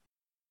mine?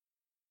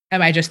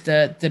 Am I just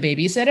the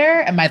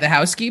babysitter? Am I the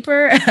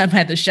housekeeper? Am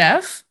I the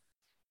chef?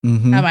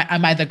 Am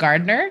I the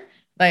gardener?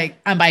 Like,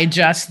 am I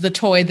just the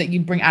toy that you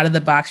bring out of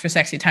the box for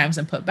sexy times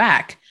and put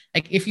back?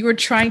 Like, if you were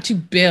trying to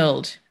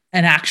build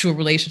an actual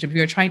relationship, if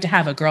you're trying to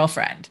have a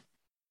girlfriend,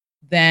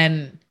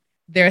 then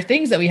there are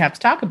things that we have to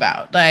talk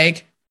about.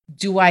 Like,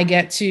 do I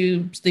get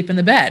to sleep in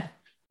the bed?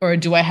 Or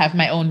do I have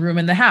my own room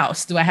in the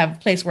house? Do I have a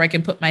place where I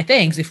can put my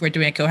things if we're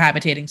doing a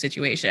cohabitating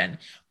situation?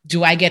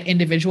 Do I get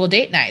individual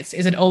date nights?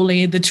 Is it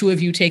only the two of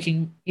you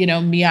taking,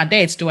 me on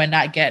dates? Do I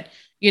not get,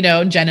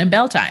 Jhen and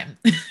Belle time?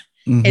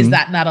 Is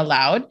that not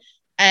allowed?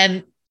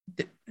 And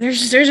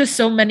there's just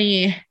so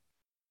many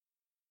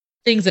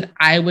things that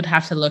I would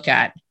have to look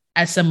at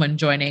as someone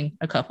joining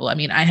a couple. I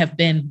mean, I have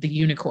been the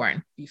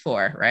unicorn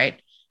before, right?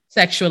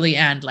 Sexually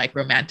and like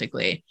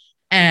romantically.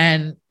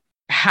 And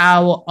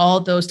how all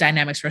those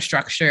dynamics were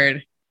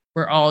structured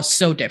were all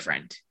so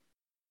different.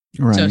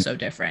 Right. So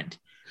different.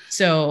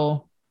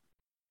 So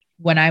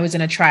when I was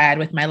in a triad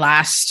with my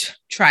last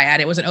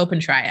triad, it was an open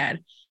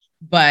triad,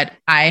 but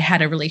I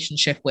had a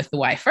relationship with the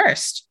wife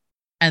first.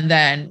 And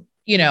then,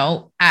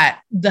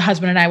 the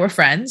husband and I were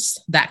friends,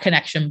 that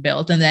connection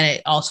built. And then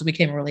it also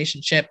became a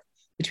relationship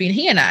between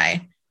he and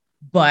I.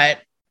 But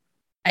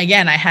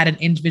again, I had an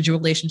individual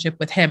relationship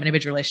with him, an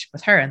individual relationship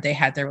with her, and they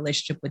had their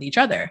relationship with each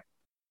other.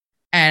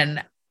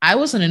 And I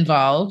wasn't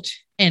involved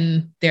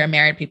in their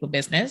married people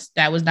business.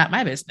 That was not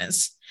my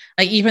business.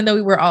 Like, even though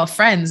we were all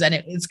friends, and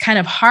it's kind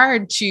of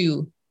hard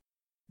to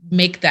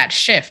make that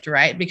shift,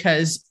 right?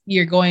 Because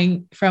you're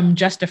going from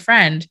just a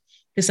friend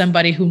to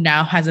somebody who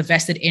now has a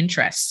vested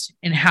interest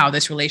in how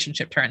this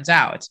relationship turns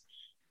out.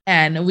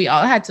 And we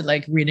all had to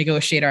like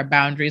renegotiate our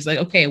boundaries. Like,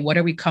 okay, what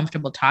are we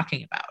comfortable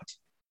talking about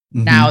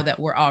now that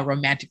we're all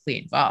romantically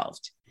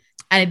involved?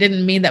 And it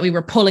didn't mean that we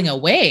were pulling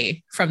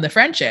away from the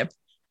friendship,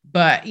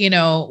 but you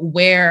know,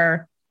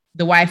 where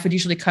the wife would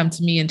usually come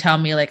to me and tell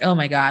me like, oh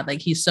my God, like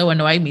he's so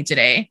annoying me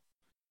today.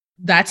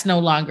 That's no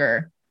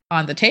longer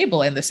on the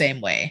table in the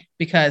same way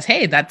because,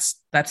 hey, that's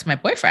my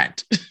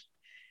boyfriend.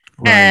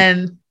 Right.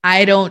 And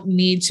I don't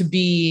need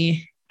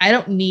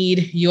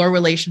your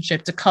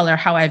relationship to color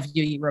how I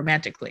view you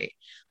romantically,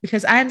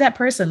 because I'm that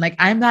person. Like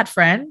I'm that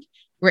friend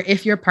where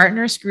if your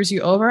partner screws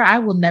you over, I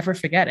will never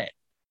forget it.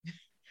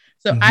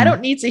 So I don't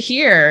need to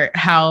hear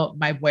how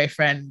my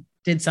boyfriend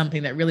did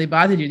something that really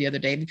bothered you the other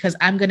day, because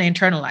I'm going to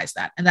internalize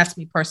that. And that's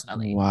me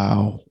personally.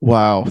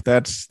 Wow.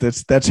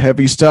 That's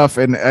heavy stuff.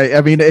 And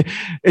I mean,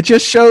 it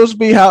just shows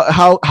me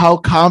how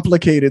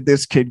complicated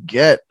this could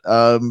get.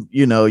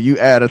 You know, you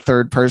add a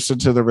third person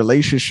to the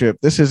relationship.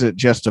 This isn't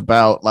just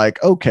about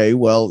like, okay,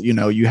 well, you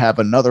know, you have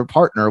another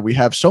partner. We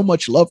have so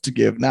much love to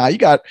give. Now you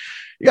got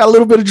a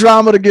little bit of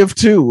drama to give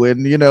too.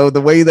 And, you know,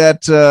 the way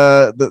that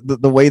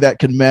the way that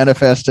can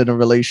manifest in a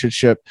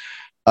relationship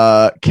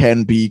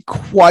can be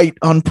quite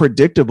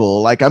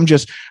unpredictable. Like I'm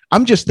just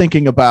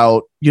thinking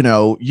about,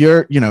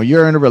 you're in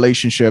a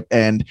relationship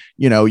and,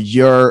 you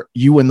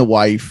and the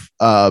wife,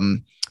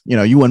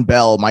 you and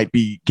Belle might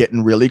be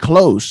getting really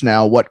close.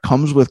 Now, what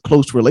comes with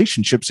close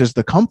relationships is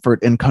the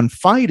comfort and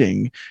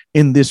confiding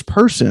in this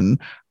person,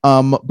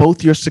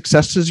 both your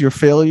successes, your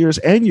failures,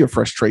 and your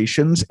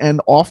frustrations.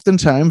 And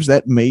oftentimes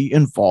that may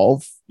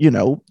involve,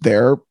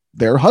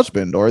 their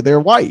husband or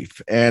their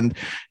wife. And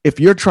if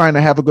you're trying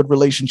to have a good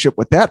relationship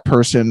with that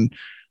person,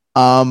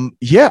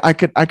 I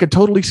could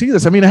totally see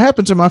this. I mean, it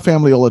happens in my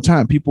family all the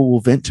time. People will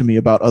vent to me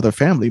about other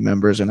family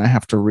members, and I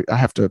have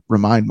to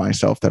remind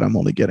myself that I'm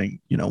only getting,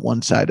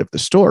 one side of the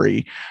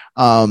story.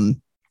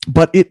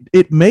 But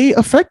it may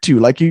affect you.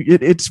 Like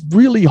it's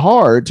really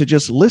hard to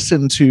just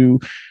listen to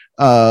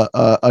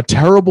a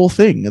terrible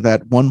thing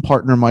that one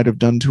partner might have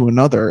done to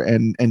another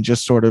and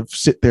just sort of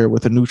sit there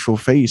with a neutral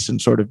face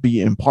and sort of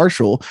be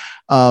impartial.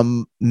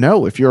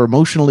 No, if you're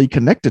emotionally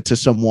connected to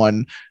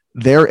someone,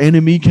 their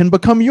enemy can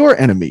become your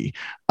enemy.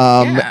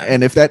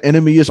 And if that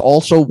enemy is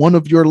also one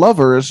of your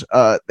lovers,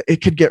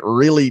 it could get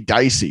really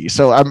dicey.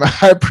 So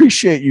I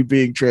appreciate you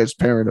being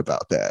transparent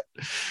about that.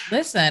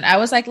 Listen, I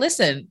was like,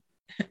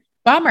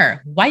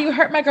 Bomber, why you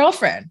hurt my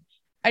girlfriend?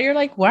 And you're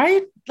like, why are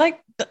you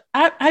like,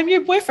 I'm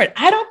your boyfriend.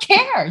 I don't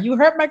care. You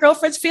hurt my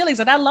girlfriend's feelings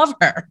and I love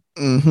her.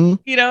 Mm-hmm.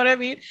 You know what I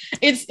mean?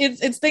 It's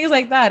things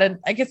like that. And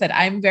like I said,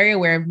 I'm very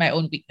aware of my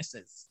own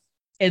weaknesses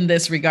in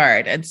this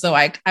regard. And so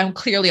I'm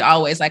clearly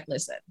always like,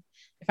 listen,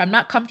 if I'm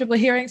not comfortable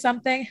hearing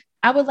something,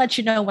 I will let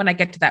you know when I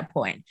get to that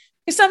point.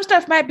 Because some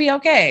stuff might be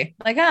okay.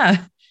 Like,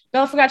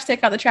 Belle forgot to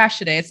take out the trash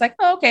today. It's like,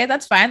 oh, okay,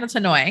 that's fine. That's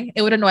annoying.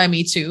 It would annoy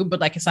me too, but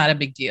like, it's not a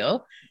big deal.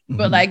 Mm-hmm.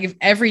 But like,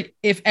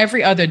 if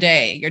every other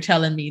day you're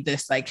telling me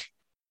this, like,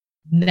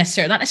 not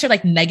necessarily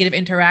like negative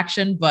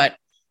interaction, but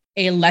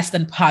a less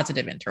than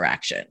positive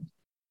interaction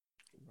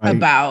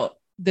about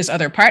this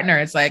other partner,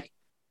 it's like,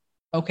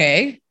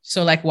 okay,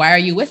 so like, why are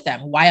you with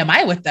them? Why am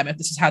I with them if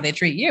this is how they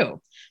treat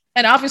you?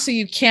 And obviously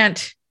you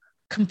can't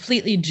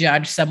completely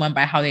judge someone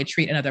by how they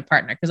treat another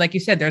partner. Because like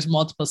you said, there's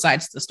multiple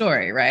sides to the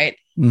story, right?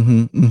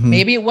 Mm-hmm, mm-hmm.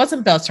 Maybe it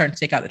wasn't Belle's turn to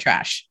take out the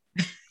trash.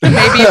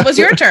 Maybe it was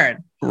your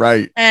turn.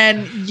 Right.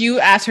 And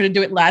you asked her to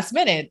do it last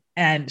minute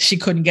and she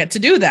couldn't get to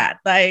do that.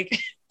 Like,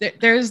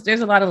 there's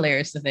a lot of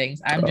layers to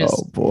things. I'm just,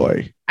 oh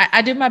boy,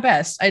 I do my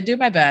best.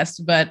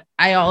 But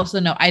I also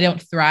know I don't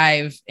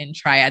thrive in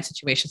triad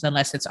situations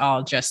unless it's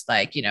all just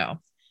like,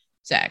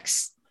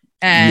 sex,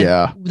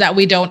 and that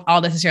we don't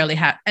all necessarily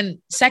have. And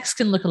sex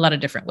can look a lot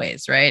of different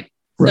ways, right?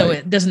 So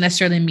it doesn't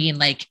necessarily mean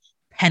like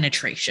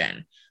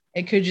penetration.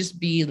 It could just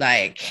be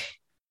like,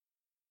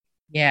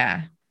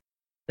 the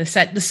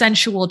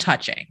sensual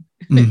touching.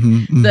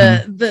 Mm-hmm,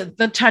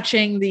 the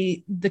touching,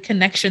 the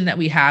connection that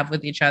we have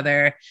with each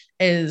other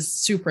is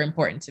super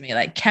important to me.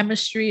 Like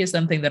chemistry is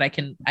something that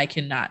I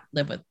cannot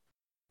live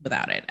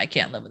without it. I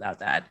can't live without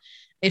that.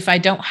 If I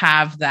don't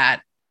have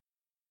that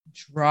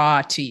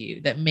draw to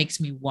you that makes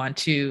me want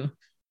to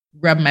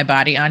rub my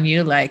body on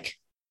you, like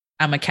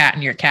I'm a cat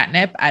and you're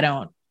catnip, I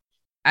don't,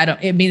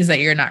 it means that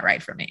you're not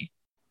right for me.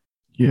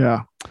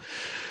 Yeah.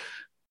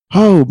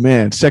 Oh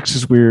man, sex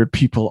is weird.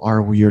 People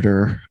are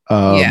weirder,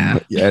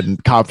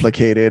 and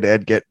complicated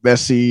and get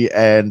messy.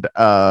 And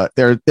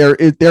there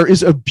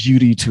is a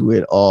beauty to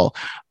it all.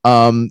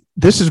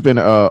 This has been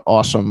an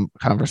awesome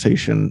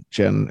conversation,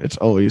 Jen. It's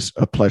always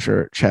a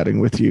pleasure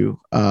chatting with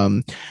you.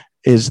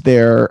 Is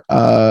there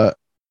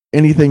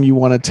anything you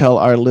want to tell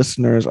our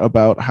listeners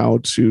about how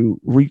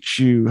to reach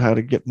you, how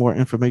to get more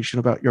information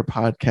about your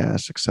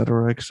podcast, et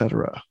cetera, et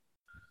cetera?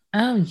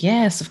 Oh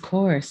yes, of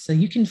course. So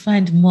you can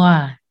find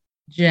moi,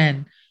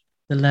 Jhen,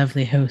 the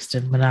lovely host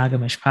of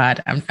Monogamish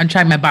Pod. I'm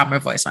trying my bomber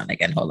voice on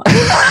again. Hold on.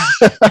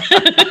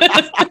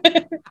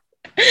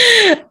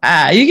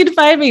 You can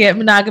find me at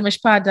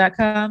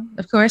monogamishpod.com.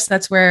 Of course,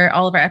 that's where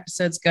all of our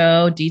episodes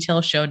go.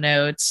 Detailed show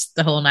notes,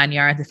 the whole 9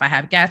 yards. If I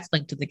have guests,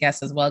 link to the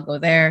guests as well. Go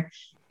there.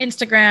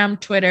 Instagram,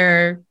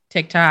 Twitter,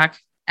 TikTok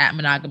at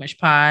Monogamish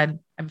Pod.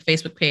 I have a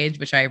Facebook page,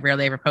 which I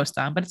rarely ever post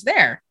on, but it's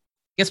there.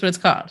 Guess what it's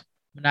called?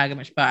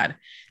 Monogamish Pod.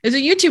 There's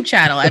a YouTube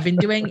channel. I've been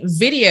doing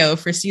video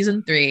for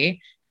season 3,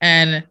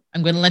 and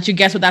I'm going to let you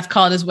guess what that's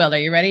called as well. Are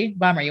you ready?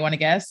 Bomber, you want to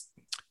guess?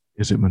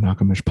 Is it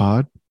Monogamish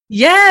Pod?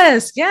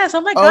 Yes.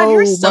 Oh my God,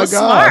 you're so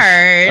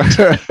smart.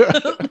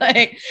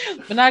 Like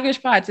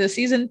Monogamish Pod. So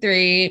season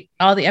 3,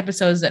 all the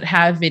episodes that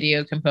have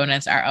video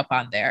components are up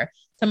on there.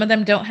 Some of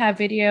them don't have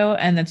video,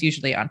 and that's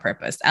usually on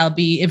purpose. I'll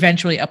be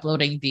eventually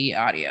uploading the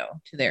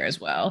audio to there as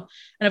well.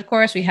 And of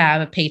course, we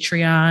have a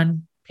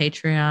Patreon,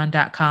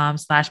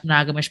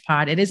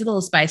 patreon.com/monogamishpod. It is a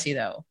little spicy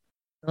though,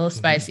 a little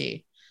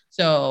spicy.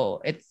 So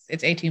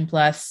it's 18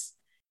 plus.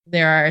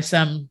 There are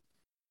some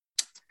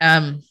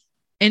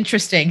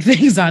interesting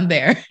things on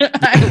there,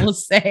 I will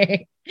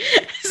say.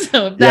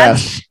 So if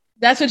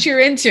that's what you're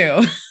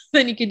into,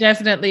 then you can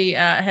definitely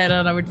head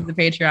on over to the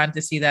Patreon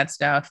to see that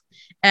stuff.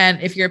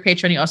 And if you're a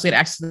patron, you also get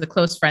access to the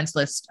close friends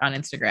list on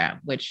Instagram,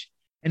 which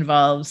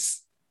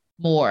involves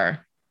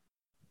more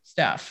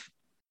stuff.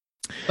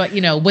 But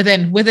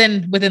within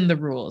the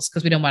rules,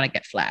 because we don't want to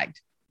get flagged.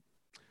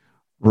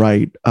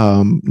 Right.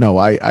 No,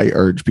 I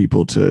urge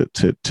people to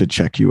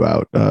check you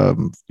out.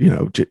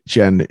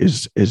 Jhen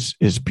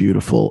is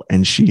beautiful,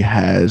 and she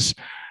has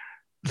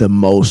the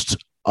most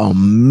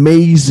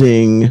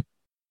amazing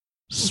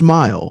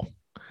smile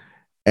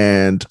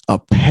and a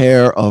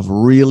pair of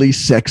really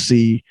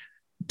sexy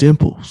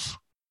dimples.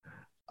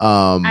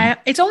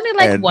 It's only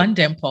like one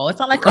dimple. It's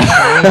not like a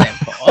whole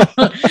dimple.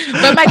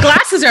 But my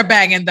glasses are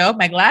banging though.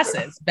 My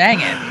glasses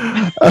banging.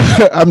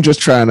 I'm just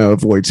trying to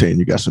avoid saying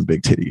you got some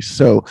big titties.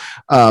 So,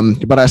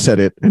 but I said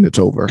it and it's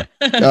over.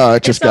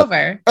 It's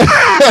over.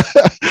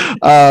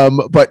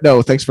 But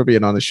no, thanks for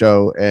being on the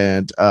show.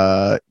 And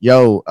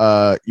you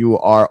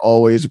are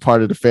always a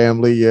part of the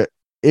family.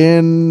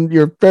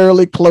 You're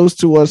fairly close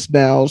to us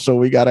now, so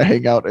we got to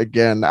hang out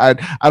again. I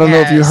don't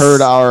know if you heard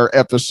our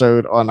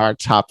episode on our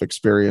top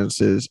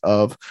experiences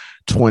of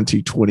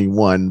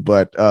 2021,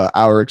 but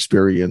our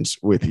experience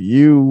with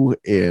you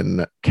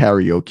in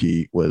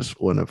karaoke was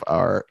one of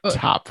our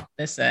top.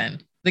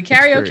 Listen, the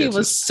karaoke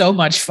was so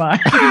much fun.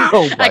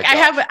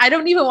 I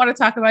don't even want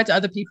to talk about it to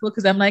other people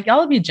because I'm like, y'all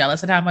will be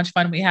jealous at how much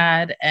fun we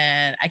had,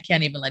 and I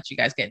can't even let you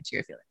guys get into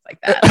your feelings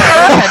like that. I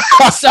had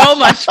so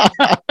much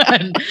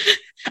fun.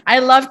 I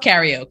love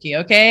karaoke.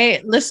 Okay,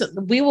 listen,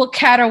 we will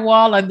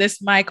caterwaul on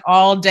this mic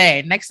all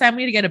day. Next time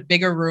we need to get a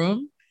bigger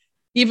room,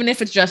 even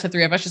if it's just the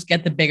 3 of us. Just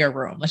get the bigger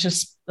room. Let's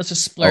just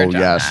splurge. Oh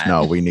yes, on that.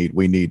 No, we need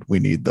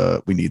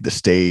the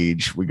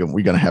stage.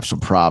 We're gonna have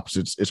some props.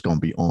 It's gonna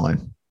be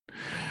on.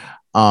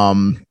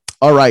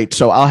 All right,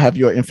 so I'll have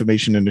your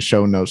information in the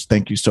show notes.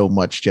 Thank you so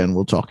much, Jhen.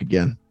 We'll talk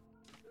again.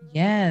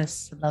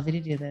 Yes, lovely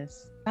to do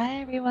this. Bye,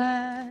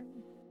 everyone.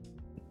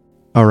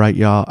 All right,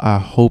 y'all. I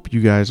hope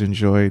you guys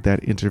enjoyed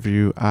that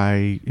interview.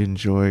 I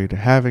enjoyed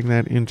having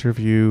that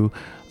interview.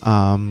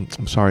 I'm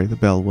sorry the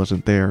bell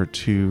wasn't there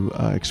to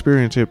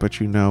experience it, but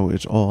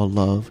it's all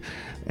love,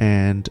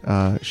 and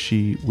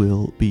she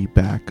will be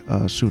back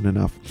soon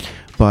enough.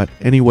 But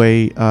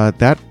anyway,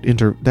 that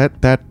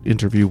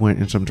interview went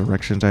in some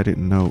directions I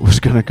didn't know it was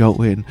going to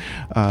go in.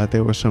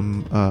 There were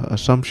some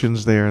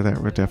assumptions there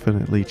that were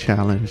definitely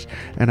challenged,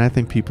 and I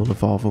think people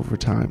evolve over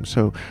time.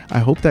 So I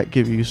hope that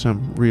gives you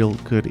some real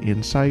good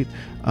insight,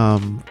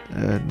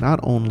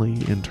 not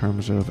only in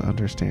terms of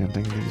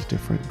understanding these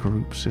different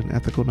groups in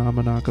ethical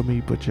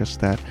non-monogamy, but just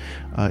that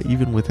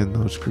even within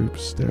those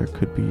groups, there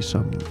could be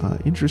some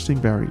interesting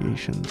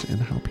variations in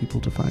how people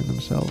define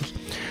themselves.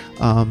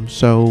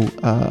 So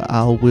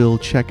I will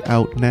check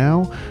out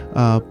now,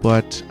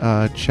 but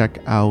check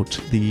out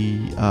the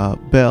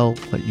bell,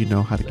 let you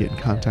know how to get in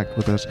contact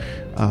with us,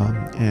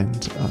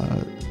 and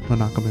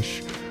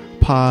Monogamish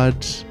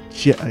Pods,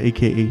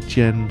 aka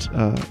Jhen's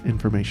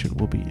information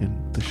will be in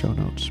the show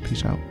notes.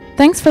 Peace out.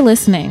 Thanks for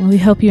listening. We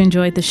hope you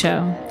enjoyed the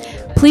show.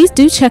 Please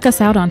do check us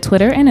out on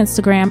Twitter and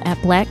Instagram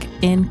at Black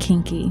and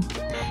Kinky.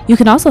 You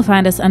can also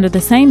find us under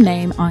the same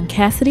name on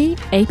Cassidy,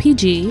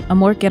 APG,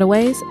 Amore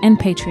Getaways, and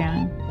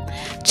Patreon.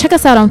 Check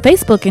us out on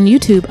Facebook and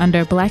YouTube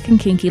under Black and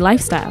Kinky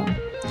Lifestyle.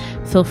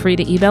 Feel free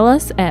to email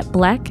us at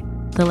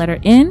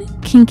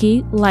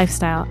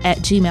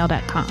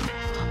black_kinky_lifestyle@gmail.com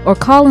or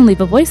call and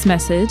leave a voice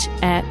message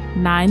at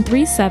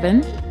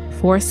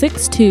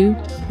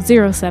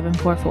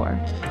 937-462-0744.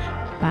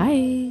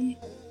 Bye.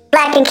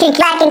 Black and Kinky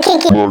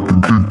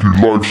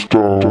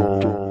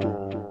Lifestyle.